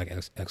 about Black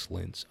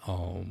excellence.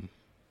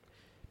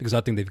 Because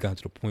I think they've gotten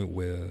to the point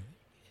where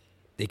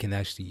they can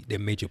actually, they're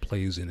major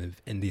players in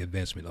the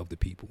advancement of the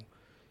people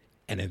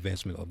and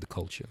advancement of the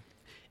culture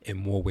in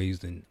more ways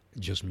than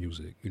just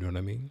music. You know what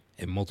I mean?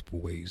 In multiple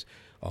ways.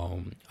 I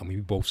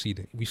mean,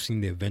 we've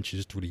seen their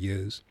adventures through the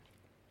years.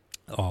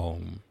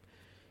 And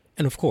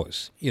of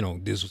course, you know,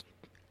 there's,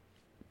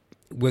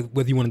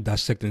 whether you want to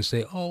dissect it and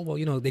say, oh, well,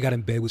 you know, they got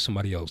in bed with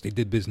somebody else. They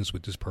did business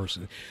with this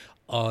person.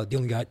 They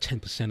only got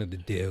 10% of the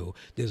deal.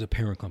 There's a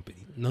parent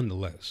company.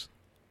 Nonetheless.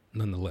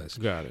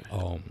 Got it.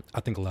 I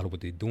think a lot of what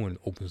they're doing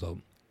opens up,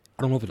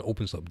 I don't know if it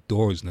opens up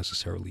doors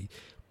necessarily,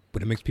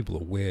 but it makes people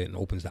aware and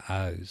opens the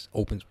eyes,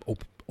 opens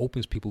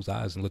people's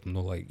eyes and let them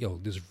know, like, yo,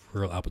 there's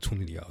real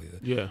opportunity out here.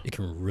 Yeah. It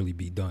can really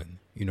be done.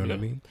 You know what I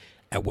mean?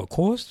 At what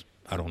cost?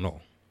 I don't know.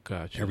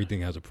 Gotcha.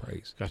 Everything has a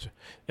price. Gotcha.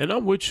 And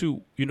I'm with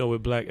you, you know,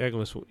 with Black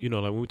excellence. You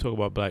know, like when we talk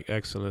about Black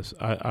excellence,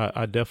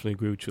 I definitely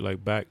agree with you. Like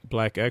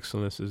Black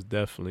excellence is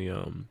definitely,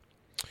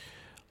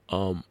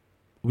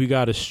 we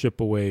got to strip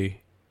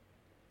away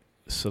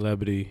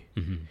celebrity,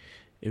 and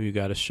we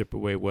got to strip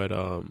away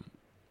what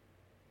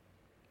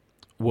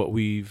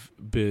we've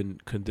been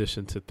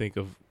conditioned to think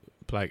of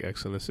Black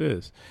excellence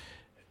is.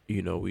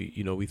 You know,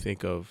 we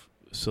think of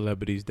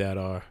celebrities that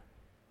are,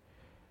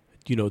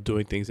 you know,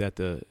 doing things at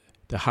the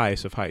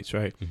highest of heights,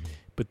 right?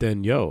 But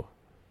then, your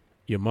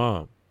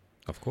mom,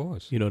 of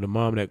course, you know, the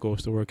mom that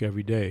goes to work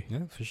every day,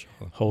 yeah, for sure,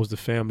 holds the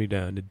family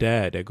down. The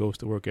dad that goes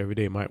to work every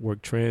day, might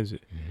work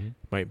transit,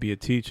 might be a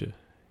teacher,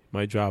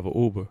 might drive an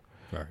Uber,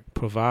 right,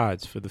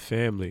 provides for the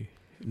family,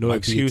 no might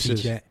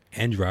excuses, be a teacher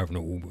and driving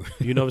an Uber.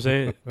 You know what I'm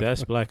saying?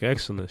 That's Black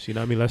excellence. You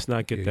know what I mean? Let's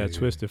not get that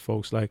twisted,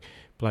 folks. Like,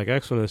 Black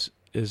excellence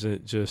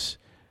isn't just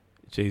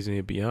Jay-Z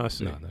and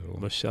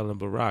Beyonce, Michelle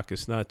and Barack.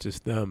 It's not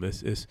just them.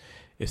 It's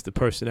the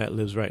person that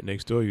lives right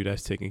next door to you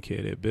that's taking care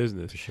of their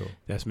business. For sure.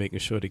 That's making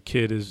sure the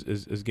kid is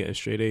getting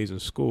straight A's in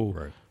school,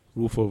 right,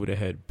 roof over their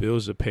head,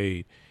 bills are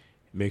paid,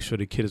 make sure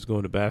the kid is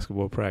going to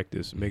basketball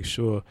practice, make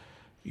sure,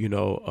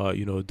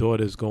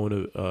 daughter's going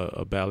to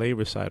a ballet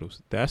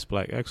recitals. That's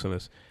Black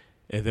excellence.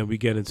 And then we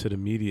get into the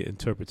media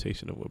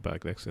interpretation of what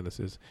Black excellence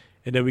is.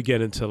 And then we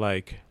get into,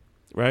 like,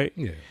 right?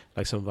 Yeah.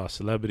 Like some of our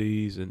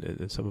celebrities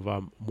and some of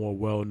our more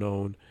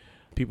well-known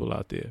people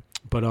out there.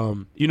 But,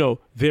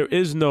 there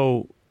is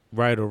no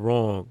right or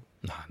wrong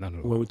not at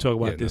all. When we talk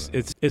about this.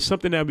 No. It's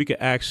something that we could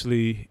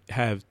actually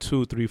have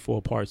 2, 3,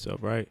 4 parts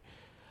of, right?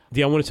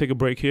 I want to take a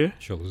break here.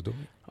 Sure, let's do it.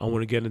 I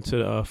want to get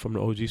into from the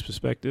OG's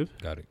perspective.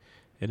 Got it.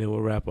 And then we'll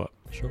wrap up.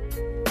 Sure.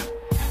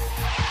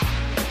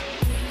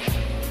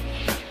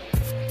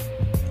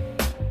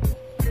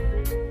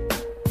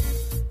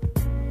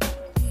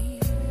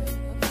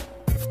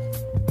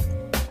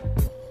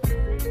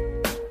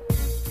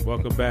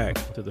 welcome back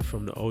to the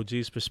From the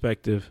OG's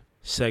Perspective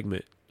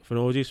segment. From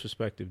the OG's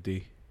perspective,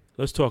 D,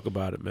 let's talk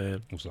about it,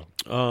 man. What's up?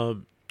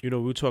 We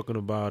were talking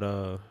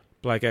about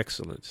black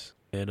excellence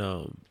and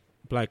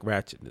black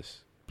ratchetness,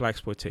 black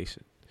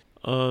exploitation.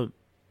 You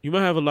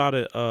might have a lot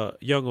of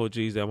young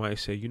OGs that might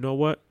say, you know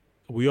what?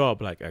 We are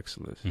black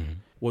excellence. Mm-hmm.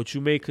 What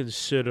you may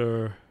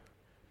consider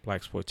black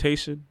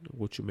exploitation,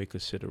 what you may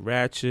consider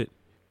ratchet,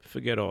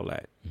 forget all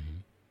that.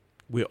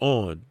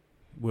 Mm-hmm.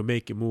 We're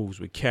making moves,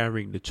 we're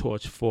carrying the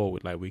torch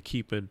forward, like we're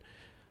keeping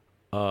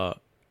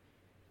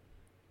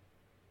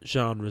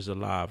genres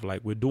alive,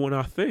 like we're doing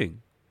our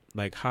thing.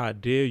 Like, how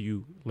dare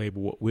you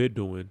label what we're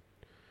doing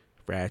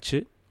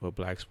ratchet or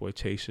black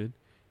exploitation?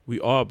 We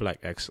are black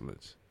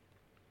excellence.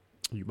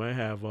 You might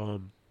have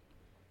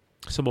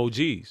some OGs.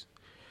 You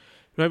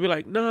might be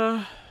like,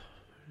 nah,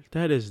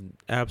 that is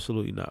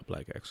absolutely not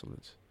black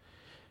excellence.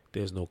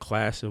 There's no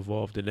class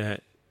involved in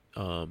that.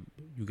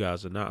 You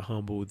guys are not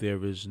humble.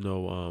 There is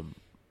no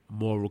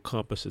moral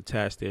compass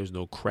attached. There's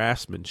no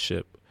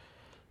craftsmanship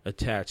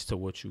attached to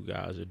what you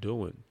guys are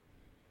doing.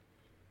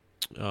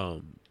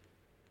 Nah,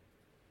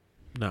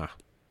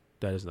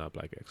 that is not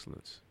black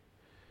excellence.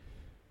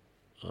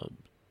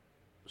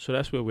 So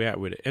that's where we're at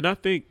with it. And I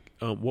think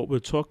what we're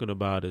talking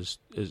about is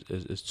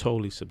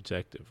totally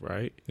subjective,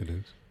 right? It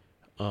is.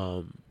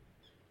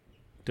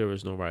 There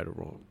is no right or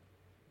wrong.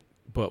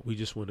 But we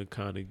just want to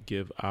kind of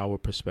give our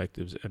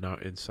perspectives and our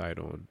insight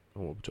on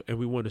what we're talking. And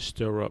we want to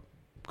stir up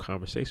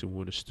conversation. We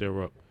want to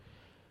stir up,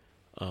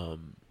 we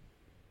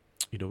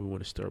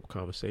want to stir up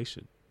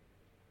conversation.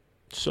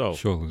 So,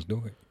 sure, let's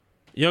do it.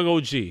 Young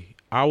OG,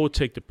 I will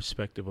take the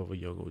perspective of a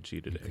young OG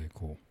today. Okay,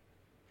 cool.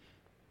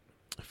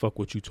 Fuck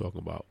what you talking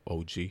about,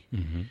 OG.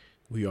 Mm-hmm.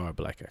 We are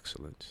black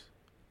excellence.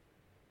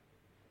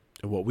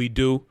 And what we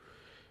do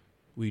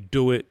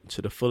it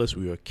to the fullest.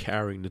 We are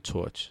carrying the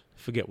torch.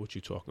 Forget what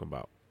you're talking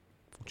about.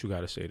 What you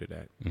got to say to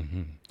that?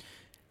 Mm-hmm.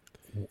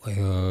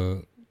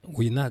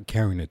 Well, you're not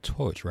carrying the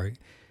torch, right?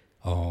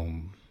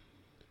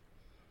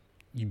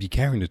 You'd be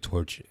carrying the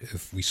torch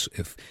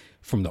if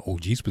from the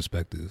OG's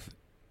perspective,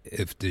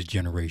 if this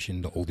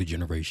generation, the older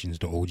generations,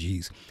 the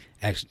OGs,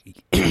 actually,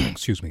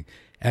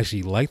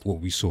 actually liked what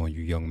we saw in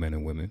you young men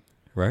and women,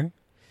 right?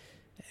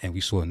 And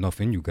we saw enough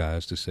in you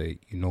guys to say,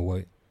 you know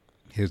what?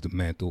 Here's the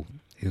mantle.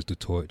 Here's the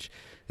torch.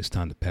 It's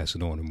time to pass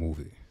it on and move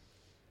it.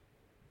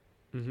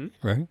 Mm-hmm.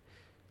 Right?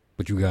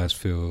 But you guys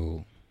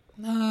feel,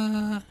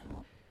 nah,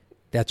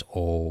 that's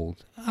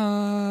old.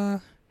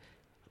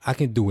 I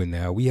can do it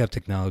now. We have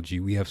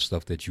technology. We have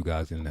stuff that you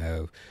guys didn't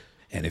have.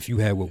 And if you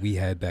had what we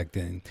had back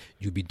then,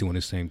 you'd be doing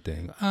the same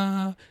thing.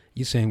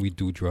 You're saying we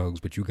do drugs,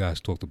 but you guys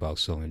talked about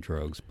selling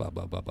drugs, blah,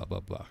 blah, blah, blah,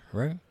 blah, blah,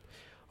 right?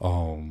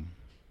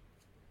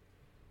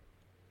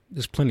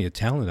 There's plenty of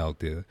talent out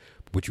there,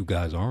 but what you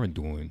guys aren't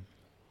doing,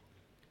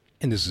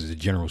 and this is a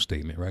general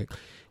statement, right?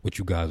 What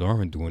you guys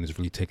aren't doing is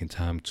really taking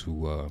time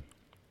to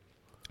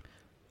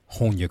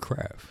hone your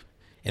craft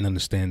and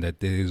understand that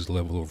there is a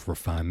level of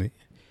refinement,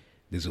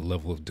 there's a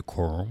level of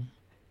decorum,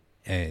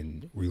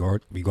 and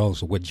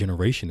regardless of what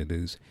generation it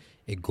is,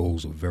 it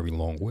goes a very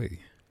long way.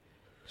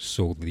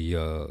 So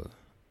the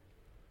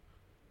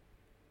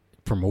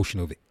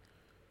promotion of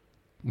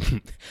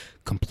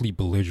complete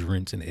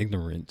belligerence and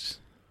ignorance,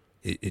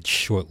 it's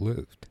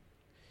short-lived.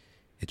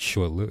 It's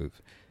short-lived.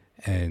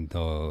 And,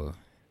 I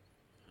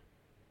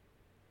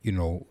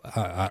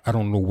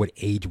don't know what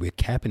age we're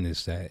capping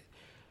this at.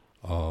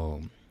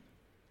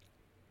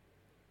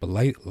 But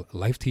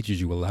life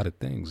teaches you a lot of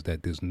things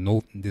that there's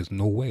no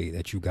way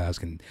that you guys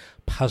can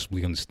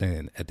possibly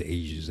understand at the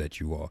ages that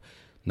you are.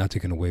 Not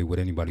taking away what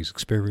anybody's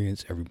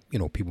experience.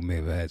 People may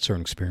have had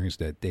certain experience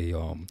that they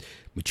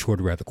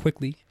matured rather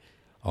quickly.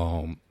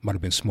 Might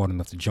have been smart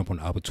enough to jump on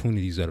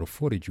opportunities that are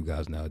afforded you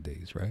guys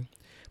nowadays, right?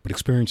 But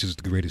experience is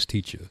the greatest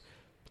teacher.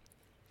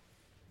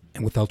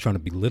 And without trying to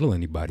belittle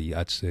anybody,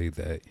 I'd say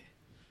that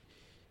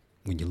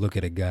when you look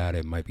at a guy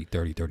that might be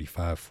 30,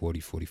 35, 40,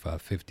 45,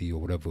 50,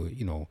 or whatever,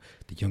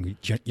 the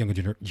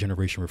younger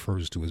generation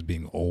refers to as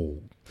being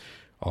old,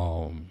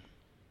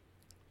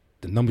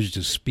 the numbers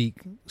just speak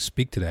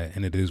to that,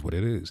 and it is what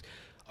it is.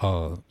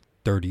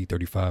 30,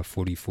 35,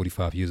 40,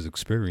 45 years of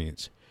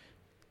experience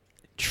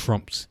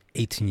trumps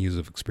 18 years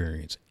of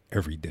experience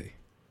every day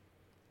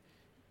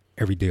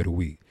of the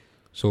week.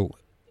 So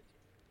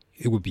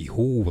it would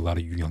behoove a lot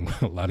of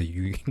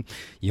you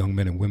young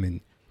men and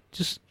women,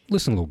 just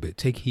listen a little bit,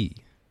 take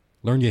heed,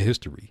 learn your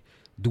history,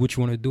 do what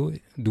you want to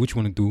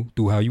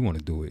do how you want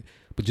to do it,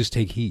 but just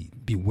take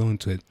heed, be willing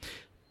to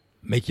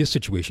make your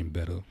situation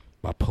better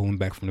by pulling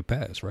back from the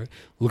past, right?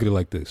 Look at it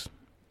like this.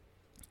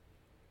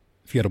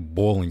 If you had a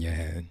ball in your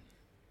hand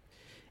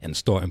and the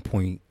starting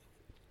point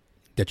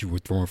that you were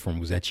throwing from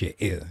was at your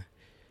ear,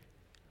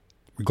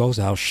 regardless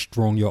of how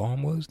strong your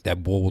arm was,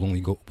 that ball will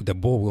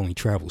only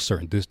travel a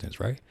certain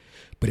distance, right?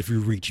 But if you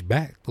reach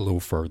back a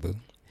little further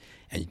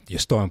and your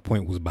starting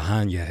point was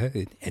behind your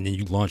head and then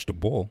you launched the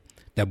ball,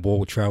 that ball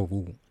will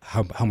travel,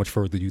 how much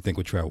further do you think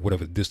will travel,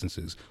 whatever the distance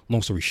is?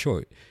 Long story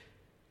short,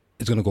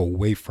 it's going to go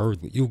way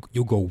further. You'll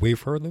go way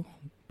further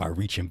by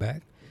reaching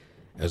back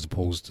as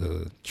opposed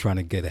to trying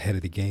to get ahead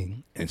of the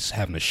game and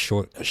having a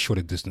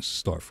shorter distance to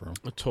start from.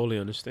 I totally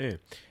understand.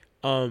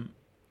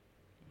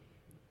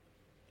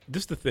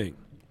 This is the thing.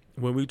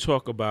 When we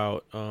talk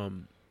about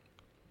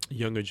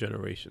younger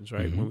generations,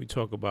 right? Mm-hmm. When we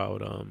talk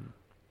about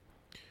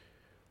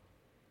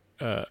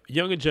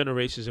younger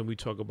generations and we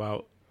talk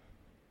about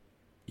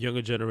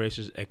younger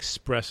generations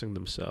expressing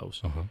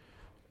themselves Uh-huh.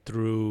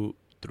 through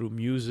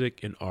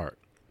music and art,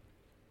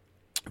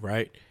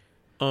 right?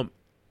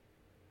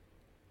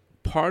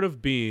 Part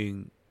of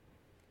being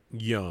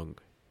young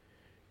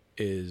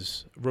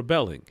is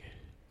rebelling.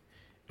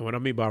 And what I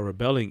mean by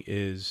rebelling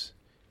is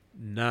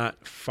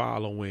not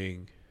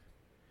following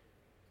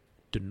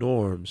the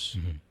norms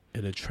Mm-hmm.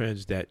 and the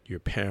trends that your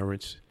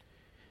parents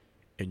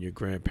and your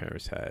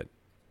grandparents had.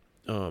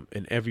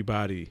 And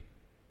everybody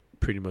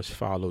pretty much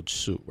followed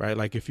suit, right?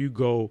 Like if you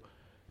go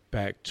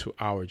back to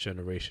our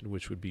generation,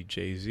 which would be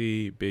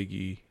Jay-Z,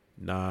 Biggie,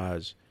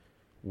 Nas,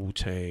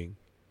 Wu-Tang,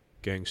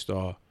 Gang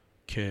Starr,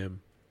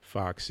 Kim,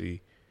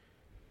 Foxy,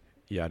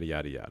 yada,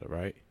 yada, yada,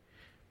 right?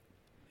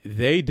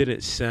 They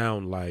didn't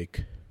sound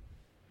like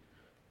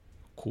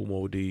Kool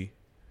Moe Dee,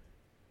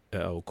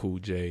 LL Cool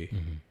J,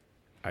 Mm-hmm.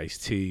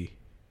 Ice-T,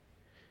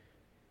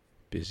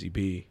 Busy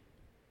B,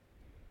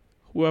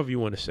 whoever you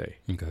want to say.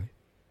 Okay.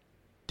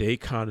 They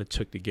kind of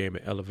took the game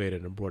and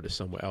elevated and brought it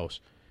somewhere else.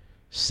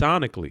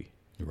 Sonically,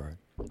 Right.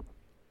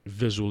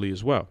 visually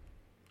as well.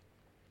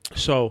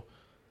 So,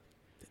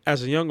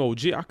 as a young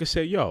OG, I could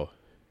say, yo,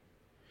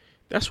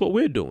 that's what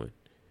we're doing.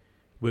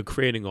 We're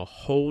creating a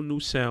whole new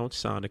sound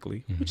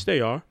sonically, Mhm. which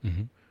they are.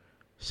 Mm-hmm.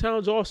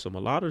 Sounds awesome. A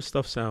lot of the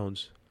stuff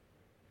sounds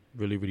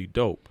really, really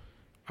dope.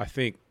 I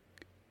think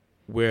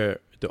where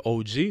the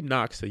OG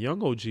knocks the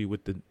young OG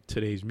with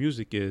today's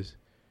music is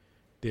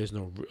there's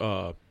no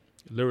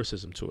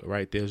lyricism to it,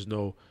 right? There's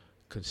no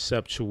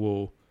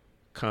conceptual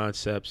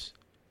concepts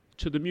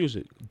to the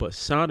music, but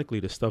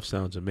sonically the stuff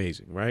sounds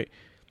amazing, right?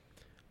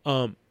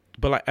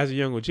 But like as a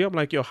young OG, I'm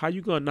like, yo, how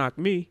you gonna knock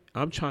me?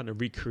 I'm trying to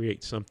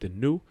recreate something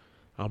new.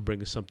 I'm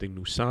bringing something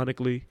new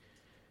sonically.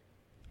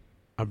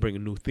 I'm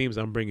bringing new themes.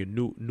 I'm bringing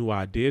new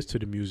ideas to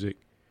the music.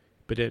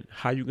 But then,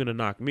 how you gonna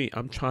knock me?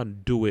 I'm trying to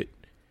do it,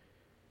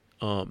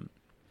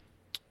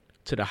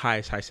 to the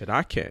highest heights that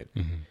I can.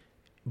 Mm-hmm.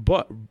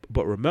 But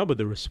remember,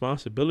 the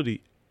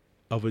responsibility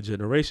of a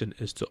generation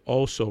is to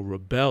also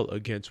rebel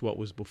against what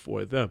was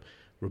before them.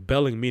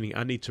 Rebelling meaning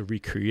I need to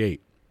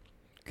recreate.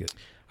 Good.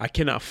 I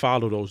cannot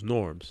follow those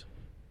norms.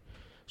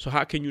 So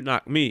how can you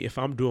knock me if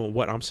I'm doing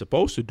what I'm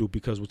supposed to do?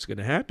 Because what's going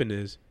to happen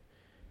is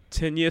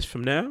 10 years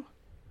from now,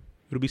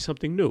 it'll be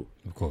something new.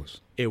 Of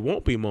course. It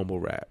won't be mumble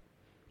rap.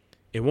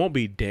 It won't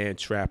be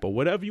dance rap or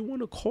whatever you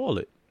want to call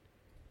it.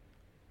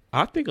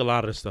 I think a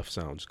lot of the stuff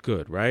sounds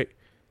good, right?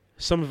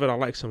 Some of it I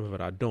like, some of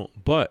it I don't.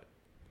 But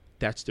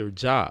that's their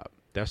job.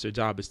 That's their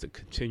job, is to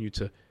continue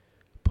to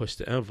push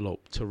the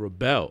envelope, to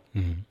rebel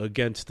Mm-hmm.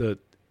 against the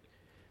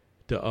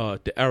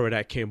era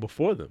that came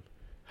before them.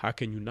 How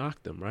can you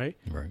knock them, right?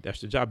 Right. That's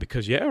the job,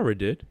 because your era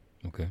did,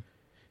 Okay.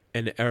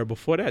 and the era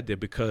before that did,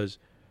 because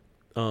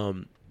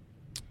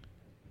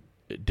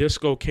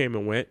disco came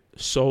and went,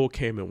 soul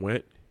came and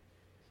went,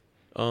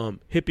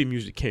 hippie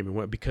music came and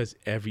went, because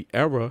every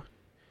era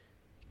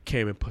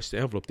came and pushed the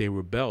envelope. They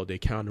rebelled. They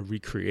kind of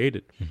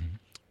recreated Mm-hmm.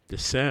 the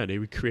sound. They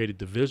recreated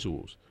the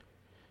visuals.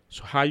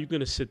 So how you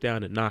going to sit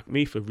down and knock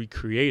me for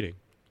recreating?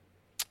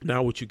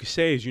 Now what you could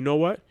say is, you know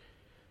what?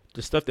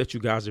 The stuff that you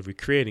guys are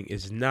recreating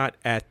is not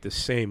at the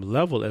same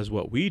level as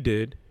what we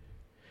did,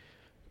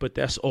 but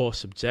that's all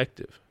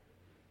subjective.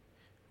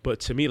 But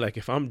to me, like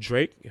if I'm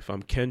Drake, if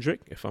I'm Kendrick,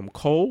 if I'm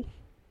Cole,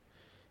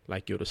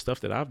 like, yo, the stuff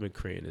that I've been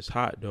creating is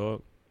hot,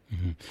 dog.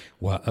 Mm-hmm.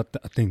 Well,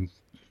 I think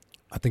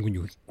when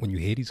you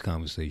hear these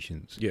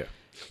conversations, Yeah.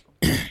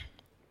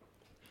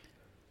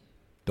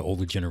 the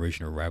older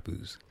generation of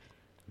rappers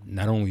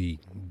not only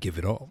give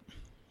it up,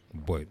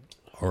 but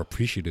are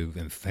appreciative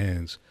and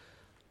fans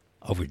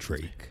of a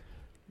Drake,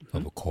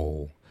 of a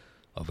Cole,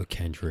 of a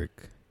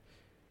Kendrick,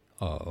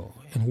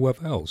 and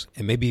whoever else,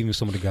 and maybe even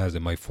some of the guys that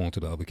might fall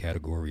into the other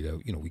category that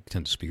we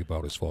tend to speak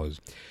about, as far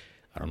as,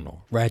 I don't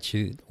know,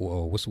 ratchet,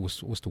 or what's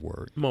the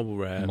word, Mumble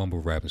rap. mumble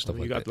rap and stuff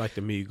you like got that. like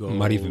the Migos.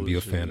 Might even be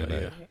a fan of yeah.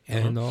 that.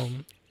 And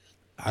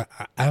I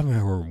haven't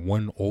heard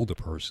one older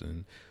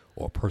person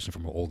or a person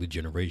from an older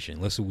generation,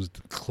 unless it was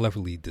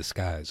cleverly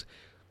disguised,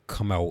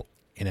 come out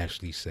and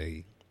actually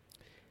say,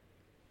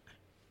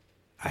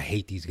 I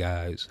hate these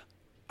guys,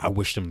 I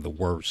wish them the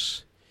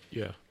worst,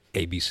 Yeah.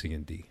 A, B, C,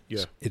 and D.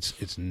 Yeah.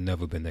 It's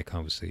never been that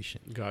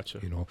conversation. Gotcha.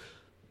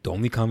 The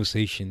only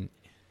conversation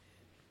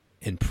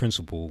in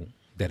principle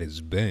that has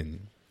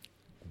been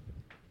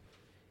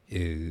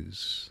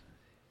is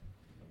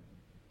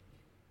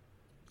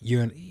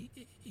you're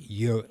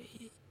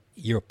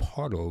a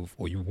part of,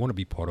 or you want to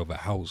be part of, a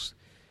house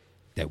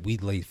that we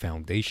laid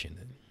foundation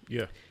in.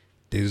 Yeah.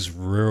 There's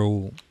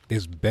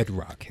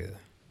bedrock here.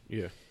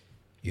 Yeah.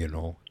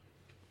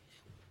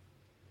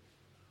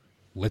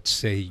 Let's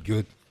say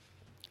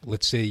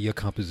your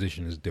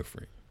composition is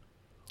different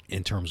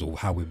in terms of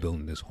how we're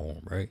building this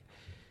home, right?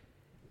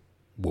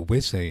 what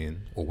we're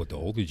saying, or what the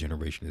older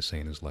generation is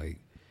saying, is like,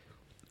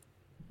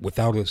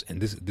 without us,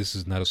 and this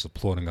is not us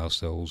applauding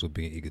ourselves or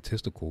being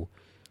egotistical,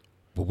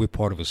 but we're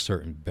part of a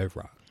certain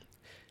bedrock.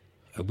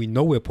 And we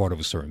know we're part of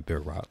a certain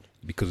bedrock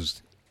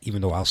because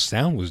even though our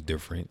sound was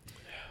different,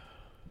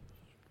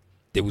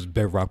 there was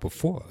bedrock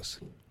before us,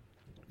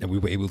 and we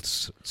were able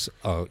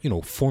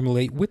to,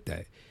 formulate with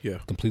that. Yeah.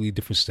 Completely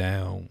different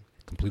sound,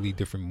 completely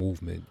different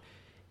movement,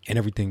 and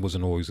everything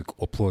wasn't always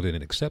applauded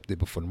and accepted.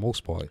 But for the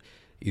most part,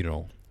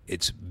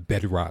 it's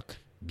bedrock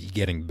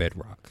begetting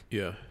bedrock.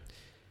 Yeah.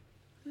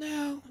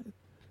 Now,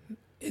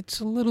 it's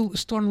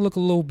starting to look a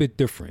little bit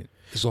different.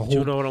 It's a whole. Do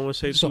you know what I want to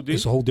say?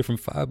 It's a whole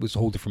different vibe. It's a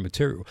whole different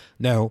material.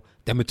 Now,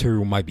 that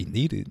material might be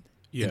needed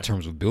in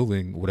terms of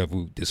building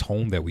whatever this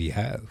home that we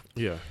have.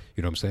 Yeah.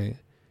 You know what I'm saying?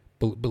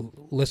 But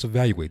let's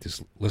evaluate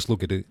this. Let's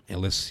look at it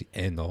and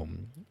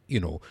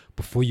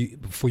before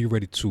you're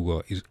ready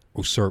to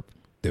usurp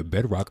the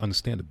bedrock,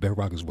 understand the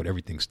bedrock is what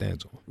everything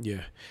stands on.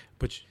 Yeah,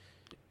 but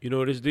you know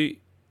what is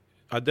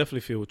I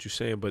definitely feel what you're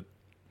saying, but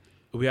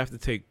we have to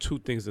take two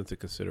things into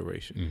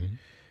consideration. Mm-hmm.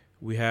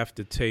 We have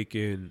to take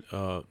in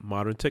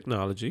modern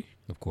technology,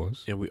 of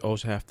course, and we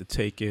also have to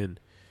take in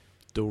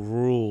the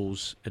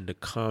rules and the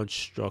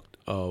construct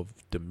of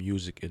the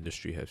music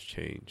industry has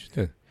changed.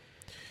 Yeah.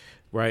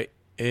 Right?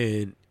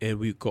 And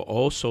we could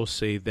also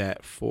say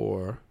that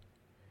for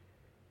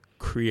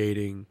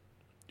creating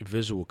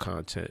visual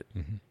content,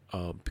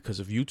 because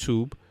of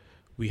YouTube,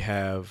 we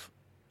have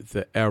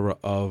the era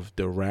of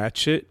the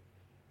Ratchet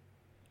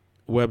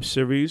web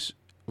series,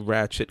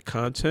 Ratchet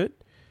content,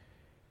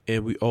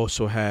 and we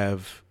also came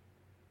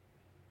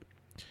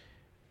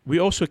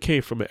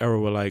from an era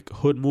where like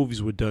hood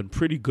movies were done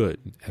pretty good,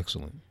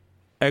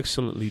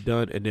 excellently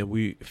done, and then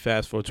we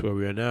fast forward to where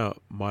we are now.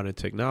 Modern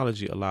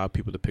technology allowed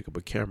people to pick up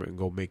a camera and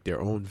go make their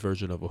own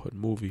version of a hood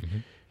movie,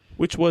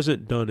 which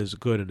wasn't done as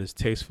good and as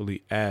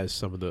tastefully as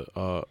some of the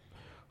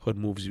hood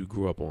movies we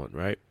grew up on,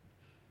 right?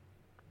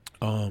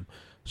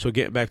 So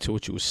getting back to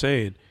what you were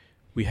saying,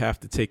 we have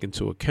to take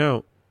into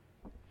account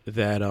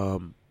that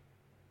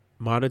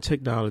modern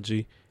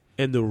technology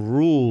and the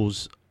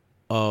rules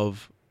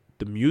of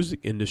the music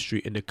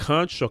industry and the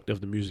construct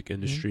of the music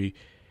industry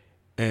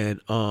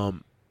and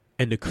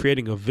the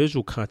creating of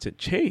visual content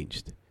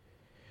changed.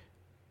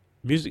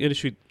 Music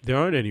industry, there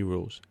aren't any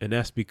rules, and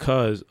that's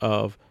because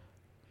of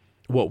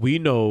what we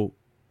know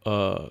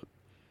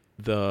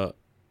the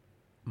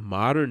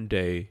modern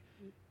day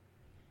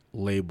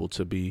label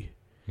to be.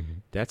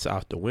 That's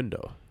out the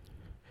window.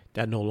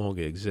 That no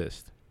longer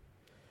exists.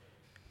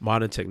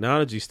 Modern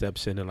technology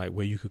steps in and like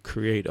where you could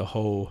create a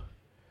whole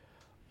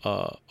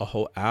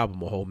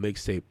album, a whole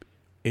mixtape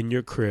in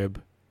your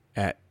crib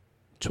at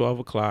 12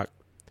 o'clock,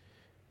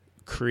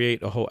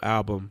 create a whole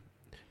album.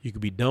 You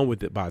could be done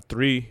with it by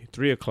 3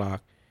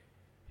 o'clock,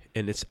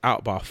 and it's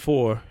out by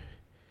 4,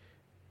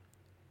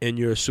 and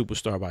you're a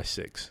superstar by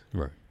 6.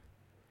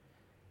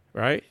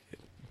 Right?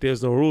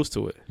 There's no rules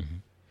to it.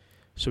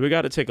 So we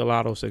got to take a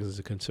lot of those things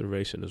into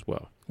consideration as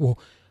well. Well,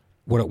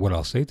 what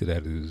I'll say to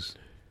that is,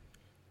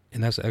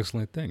 and that's an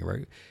excellent thing,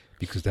 right?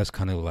 Because that's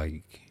kind of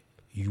like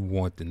you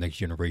want the next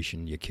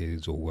generation, your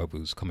kids or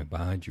whoever's coming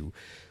behind you,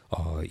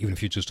 even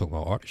if you're just talking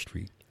about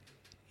artistry,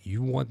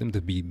 you want them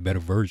to be better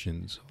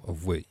versions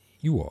of what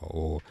you are,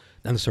 or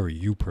not necessarily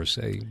you per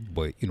se,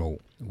 but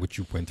what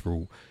you went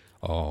through,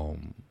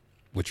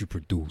 what you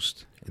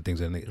produced, and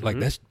things like that. Like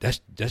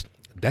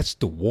that's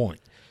the want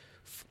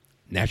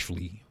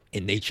naturally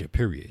in nature,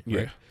 period.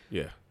 Right?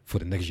 Yeah. For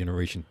the next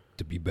generation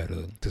to be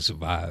better, to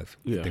survive,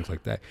 and things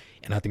like that.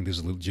 And I think there's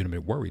a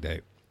legitimate worry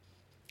that,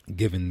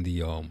 given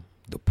a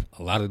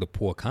lot of the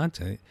poor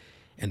content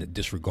and the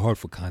disregard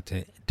for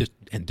content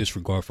and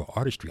disregard for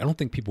artistry, I don't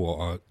think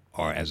people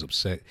are as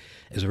upset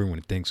as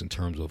everyone thinks in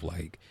terms of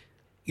like,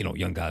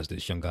 young guys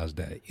this, young guys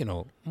that.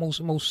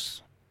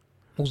 Most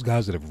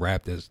guys that have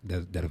rapped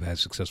that have had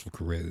successful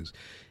careers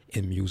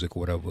in music or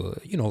whatever,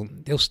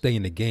 they'll stay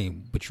in the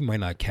game, but you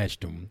might not catch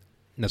them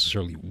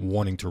necessarily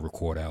wanting to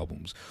record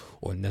albums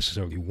or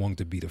necessarily wanting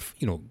to be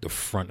the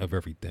front of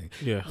everything.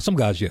 Yeah. Some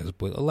guys, yes,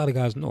 but a lot of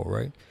guys no,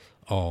 right?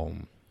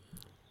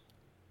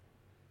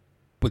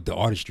 But the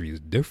artistry is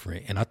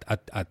different, and I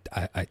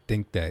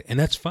think that, and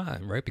that's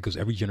fine, right? Because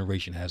every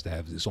generation has to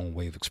have its own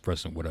way of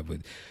expressing whatever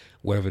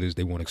it is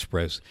they want to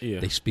express. Yeah.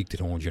 They speak to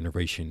their own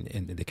generation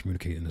and they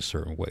communicate in a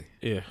certain way.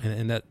 Yeah.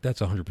 And that's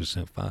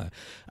 100% fine.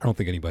 I don't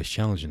think anybody's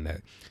challenging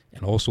that.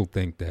 And I also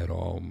think that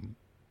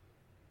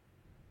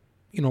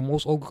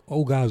most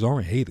old guys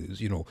aren't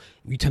haters.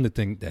 We tend to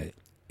think that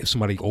if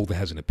somebody older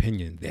has an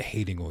opinion, they're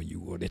hating on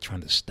you or they're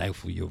trying to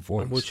stifle your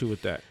voice. I'm with you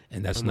with that.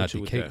 And that's not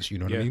the case. You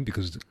know what I mean?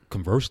 Because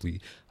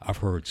conversely, I've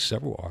heard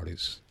several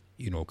artists,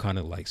 kind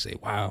of like say,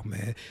 wow,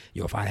 man,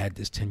 if I had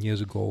this 10 years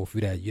ago, if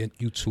we had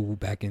YouTube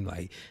back in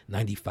like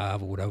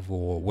 95 or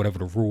whatever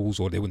the rules,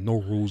 or there were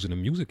no rules in the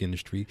music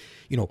industry,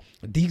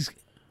 these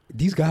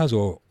guys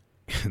are,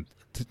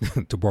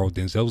 to borrow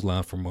Denzel's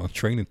line from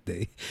Training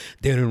Day,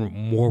 they're in a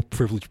more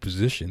privileged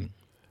position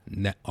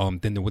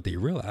than what they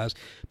realize,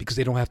 because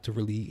they don't have to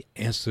really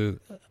answer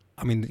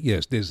I mean,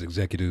 yes, there's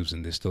executives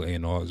and there's still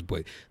A&Rs,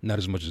 but not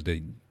as much as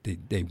they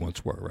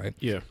once were, right?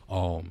 Yeah.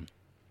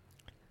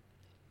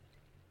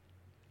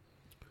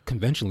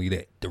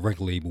 Conventionally, the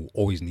record label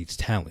always needs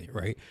talent,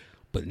 right?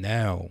 But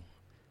now,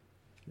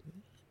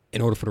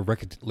 in order for the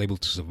record label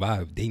to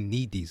survive, they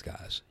need these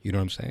guys. You know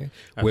what I'm saying?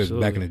 Whereas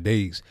back in the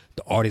days,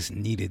 the artists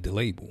needed the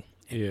label.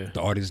 Yeah.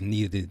 The artists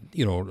needed,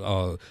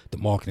 the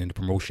marketing, the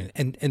promotion,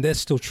 and that's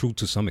still true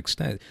to some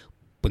extent,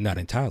 but not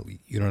entirely.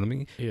 You know what I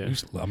mean? Yeah.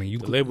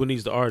 The label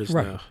needs the artist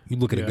right. now. You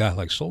look at a guy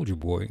like Soulja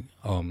Boy.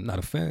 Not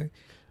a fan,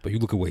 but you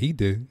look at what he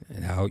did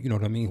and how, you know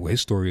what I mean, what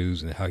his story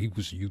is and how he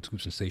was a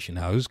YouTube sensation,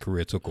 how his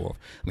career took off.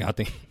 I mean, I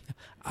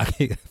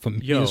think for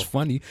me it's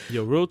funny.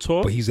 Yo, real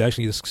talk. But he's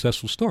actually a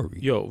successful story.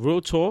 Yo, real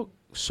talk.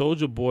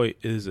 Soulja Boy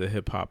is a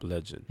hip hop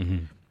legend,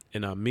 Mm-hmm.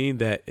 and I mean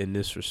that in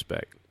this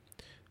respect.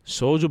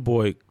 Soulja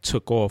Boy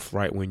took off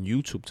right when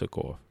YouTube took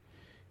off.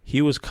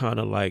 He was kind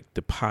of like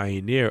the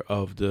pioneer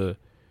of the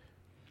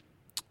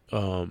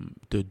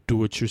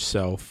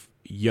do-it-yourself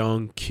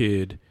young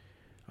kid.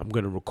 I'm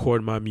gonna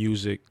record my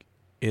music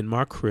in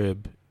my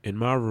crib, in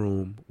my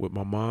room, with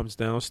my mom's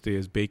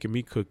downstairs baking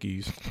me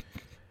cookies.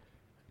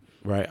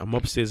 Right, I'm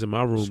upstairs in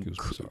my room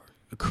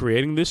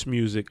creating this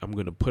music. I'm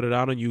gonna put it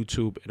out on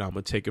YouTube, and I'm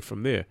gonna take it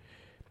from there.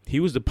 He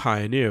was the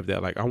pioneer of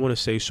that. Like, I want to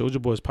say Soulja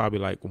Boy is probably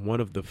like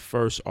one of the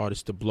first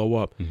artists to blow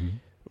up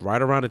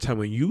right around the time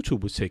when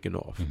YouTube was taking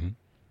off.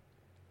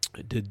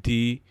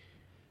 The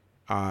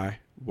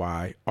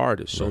DIY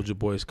artist. Right. Soulja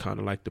Boy is kind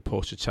of like the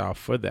poster child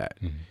for that.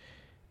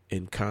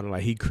 And kind of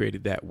like he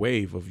created that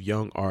wave of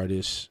young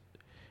artists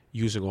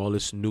using all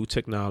this new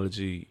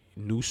technology,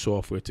 new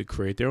software to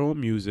create their own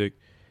music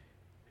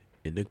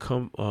in the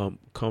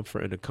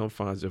comfort and the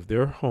confines of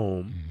their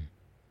home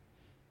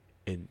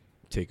and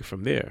take it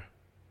from there.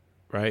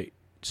 Right?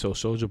 So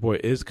Soulja Boy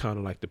is kind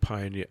of like the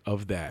pioneer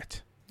of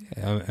that.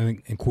 Yeah,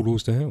 and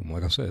kudos to him.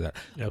 Like I said,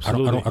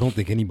 Absolutely. I don't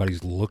think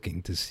anybody's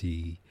looking to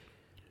see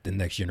the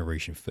next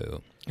generation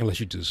fail, unless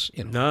you just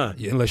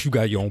unless you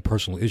got your own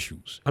personal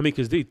issues. I mean,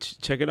 because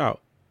check it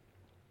out.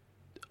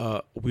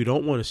 We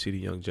don't want to see the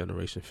young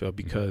generation fail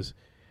because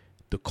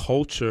the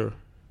culture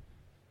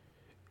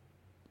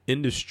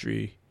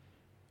industry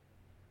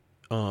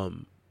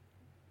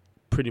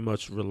pretty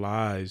much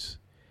relies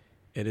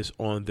and is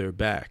on their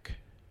back,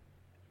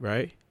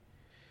 right?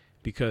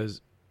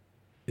 Because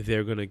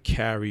they're going to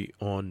carry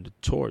on the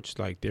torch.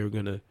 Like, they're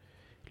going to,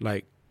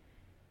 like,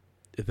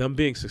 them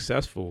being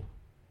successful,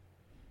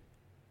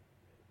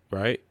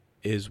 right,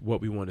 is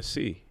what we want to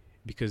see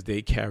because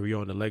they carry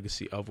on the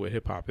legacy of what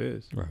hip-hop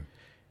is. Right.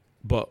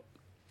 But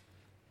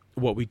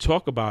what we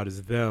talk about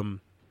is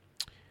them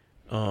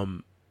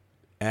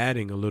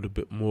adding a little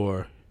bit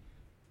more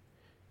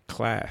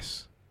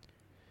class,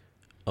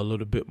 a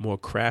little bit more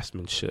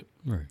craftsmanship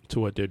to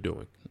what they're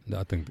doing.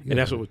 I think, and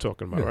that's what we're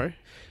talking about, right?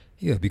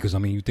 Yeah, because, I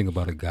mean, you think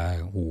about a guy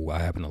who I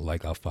happen to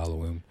like, I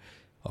follow him.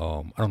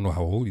 I don't know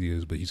how old he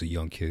is, but he's a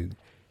young kid.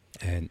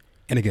 And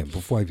again,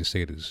 before I even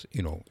say this,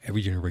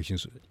 every generation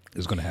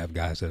is going to have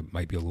guys that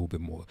might be a little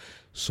bit more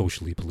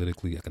socially,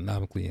 politically,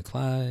 economically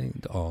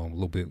inclined, a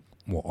little bit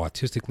more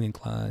artistically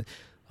inclined,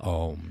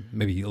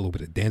 maybe a little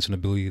bit of dancing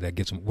ability that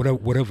gets them,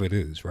 whatever it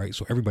is, right?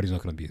 So everybody's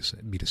not going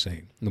to be the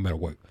same, no matter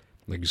what.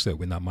 Like you said,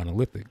 we're not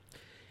monolithic.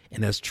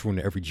 And that's true in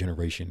every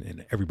generation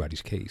in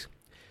everybody's case.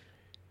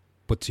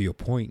 But to your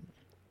point,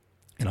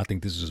 and I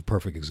think this is a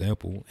perfect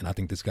example, and I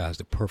think this guy's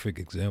the perfect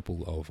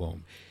example of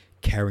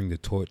carrying the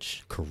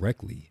torch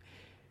correctly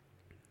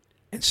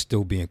and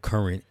still being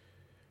current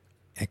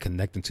and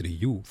connecting to the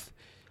youth.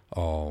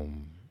 So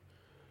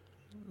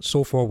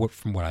far,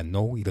 from what I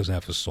know, he doesn't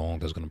have a song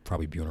that's going to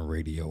probably be on the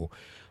radio.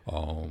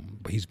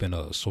 But he's been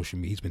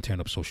he's been tearing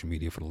up social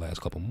media for the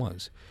last couple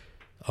months.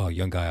 A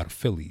young guy out of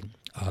Philly.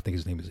 I think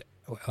his name is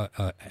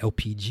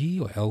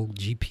LPG or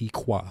LGP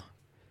Qua.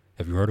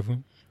 Have you heard of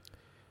him?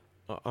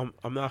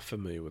 I'm not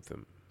familiar with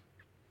him.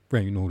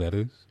 Brand, you know who that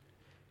is?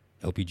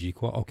 LPG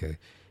Qua? Okay.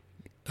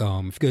 If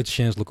you get a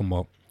chance, look him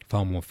up.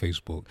 Find him on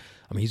Facebook.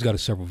 I mean, he's got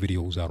several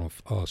videos out on,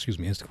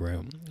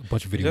 Instagram. A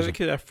bunch of videos. Is that a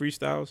kid that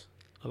freestyles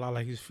a lot?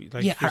 He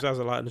freestyles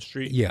a lot in the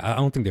street. Yeah, I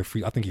don't think they're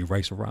free. I think he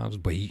writes rhymes,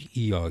 but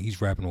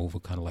he's rapping over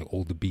kind of like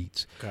older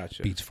beats.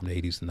 Gotcha. Beats from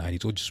the 80s and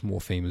 90s, or just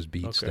more famous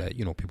beats that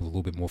people are a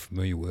little bit more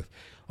familiar with.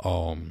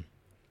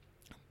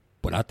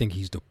 But I think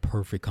he's the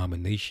perfect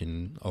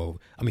combination of.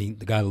 I mean,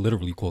 the guy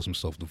literally calls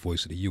himself the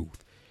voice of the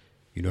youth.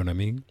 You know what I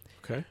mean?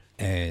 Okay.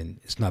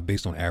 And it's not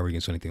based on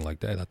arrogance or anything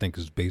like that. I think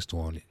it's based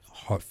on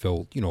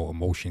heartfelt,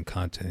 emotion,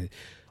 content,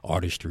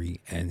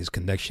 artistry, and his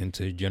connection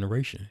to the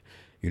generation.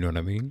 You know what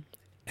I mean?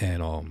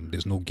 And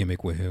there's no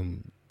gimmick with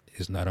him.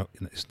 He's not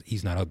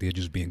out there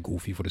just being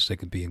goofy for the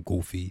sake of being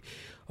goofy.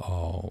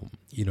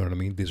 You know what I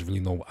mean? There's really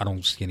I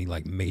don't see any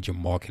like major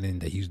marketing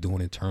that he's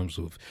doing in terms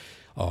of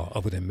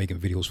other than making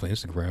videos for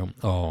Instagram.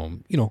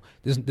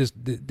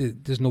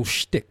 There's no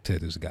shtick to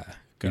this guy.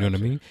 You know what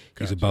I mean?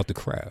 He's about the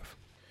craft.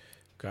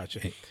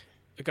 Gotcha.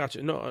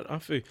 No, I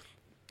feel.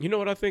 You know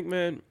what I think,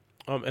 man?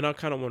 And I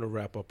kind of want to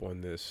wrap up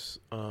on this.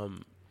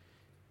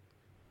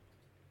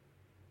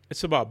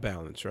 It's about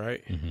balance,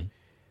 right? Mm-hmm.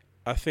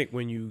 I think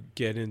when you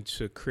get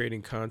into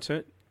creating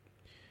content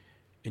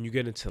and you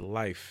get into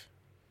life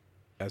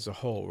as a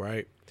whole,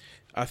 right?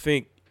 I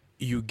think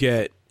you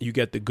get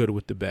the good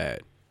with the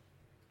bad.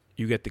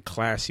 You get the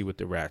classy with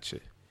the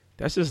ratchet.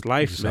 That's just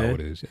life, That's man. how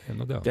it is. Yeah,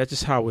 no doubt. That's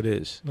just how it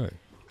is. Right.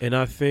 And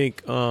I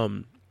think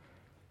when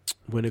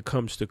it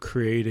comes to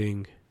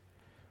creating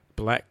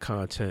black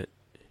content,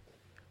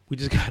 we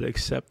just gotta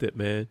accept it,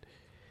 man.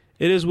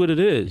 It is what it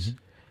is. Mm-hmm.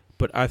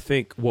 But I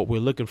think what we're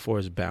looking for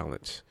is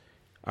balance.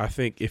 I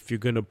think if you're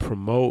gonna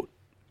promote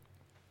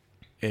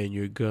and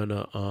you're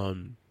gonna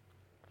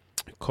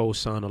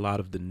co-sign a lot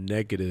of the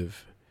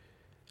negative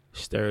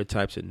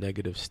stereotypes and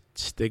negative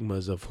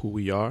stigmas of who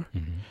we are,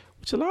 Mm-hmm.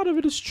 which a lot of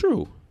it is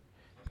true,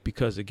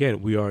 because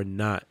again, we are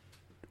not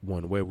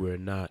one way. We're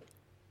not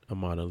a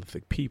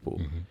monolithic people.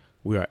 Mm-hmm.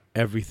 We are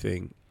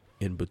everything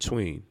in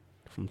between,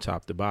 from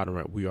top to bottom,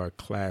 right? We are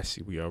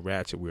classy, we are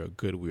ratchet, we are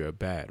good, we are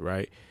bad,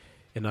 right?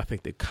 And I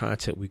think the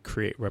content we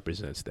create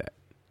represents that.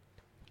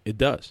 It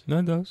does, No,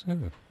 it does. Yeah.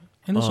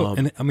 And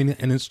it's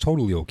and it's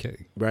totally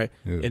okay. right?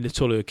 Yeah. And it's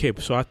totally okay.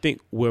 So I think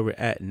where we're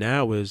at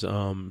now is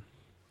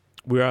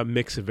we're a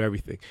mix of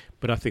everything.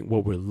 But I think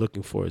what we're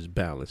looking for is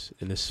balance.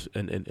 And this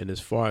and as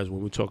far as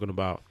when we're talking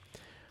about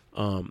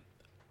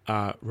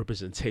our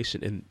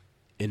representation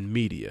in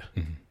media,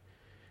 Mm-hmm.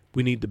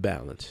 we need the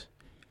balance.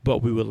 But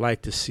we would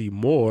like to see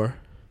more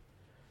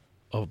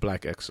of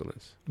black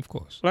excellence. Of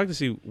course. I'd like to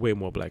see way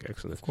more black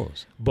excellence. Of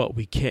course. But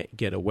we can't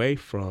get away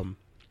from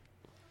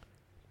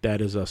that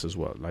is us as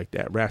well. Like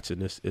that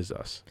ratchetness is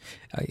us.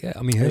 Yeah,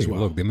 I mean, hey, As well.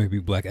 look, there may be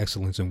black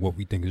excellence in what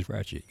we think is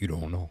ratchet. You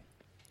don't know.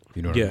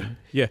 You know what I Yeah, mean?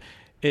 yeah.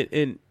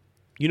 And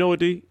you know what,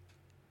 D?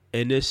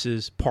 And this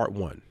is part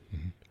one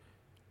Mm-hmm.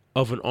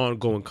 of an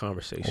ongoing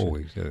conversation.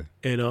 Always, yeah.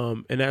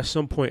 And at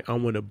some point, I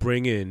want to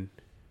bring in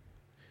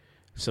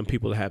some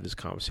people to have this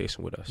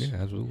conversation with us. Yeah,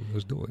 absolutely.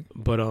 Let's do it.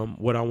 But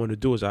what I want to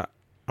do is I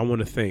want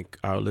to thank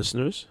our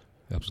listeners.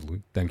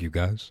 Absolutely. Thank you,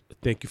 guys.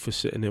 Thank you for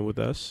sitting in with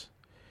us.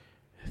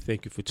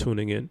 Thank you for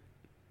tuning in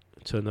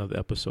to another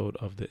episode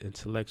of the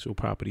Intellectual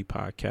Property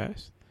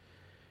Podcast.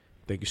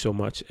 Thank you so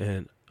much.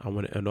 And I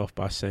want to end off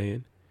by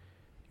saying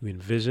you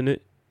envision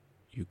it,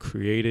 you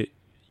create it,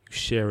 you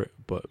share it,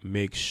 but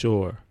make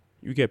sure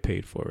you get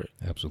paid for it.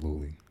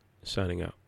 Absolutely. Signing out.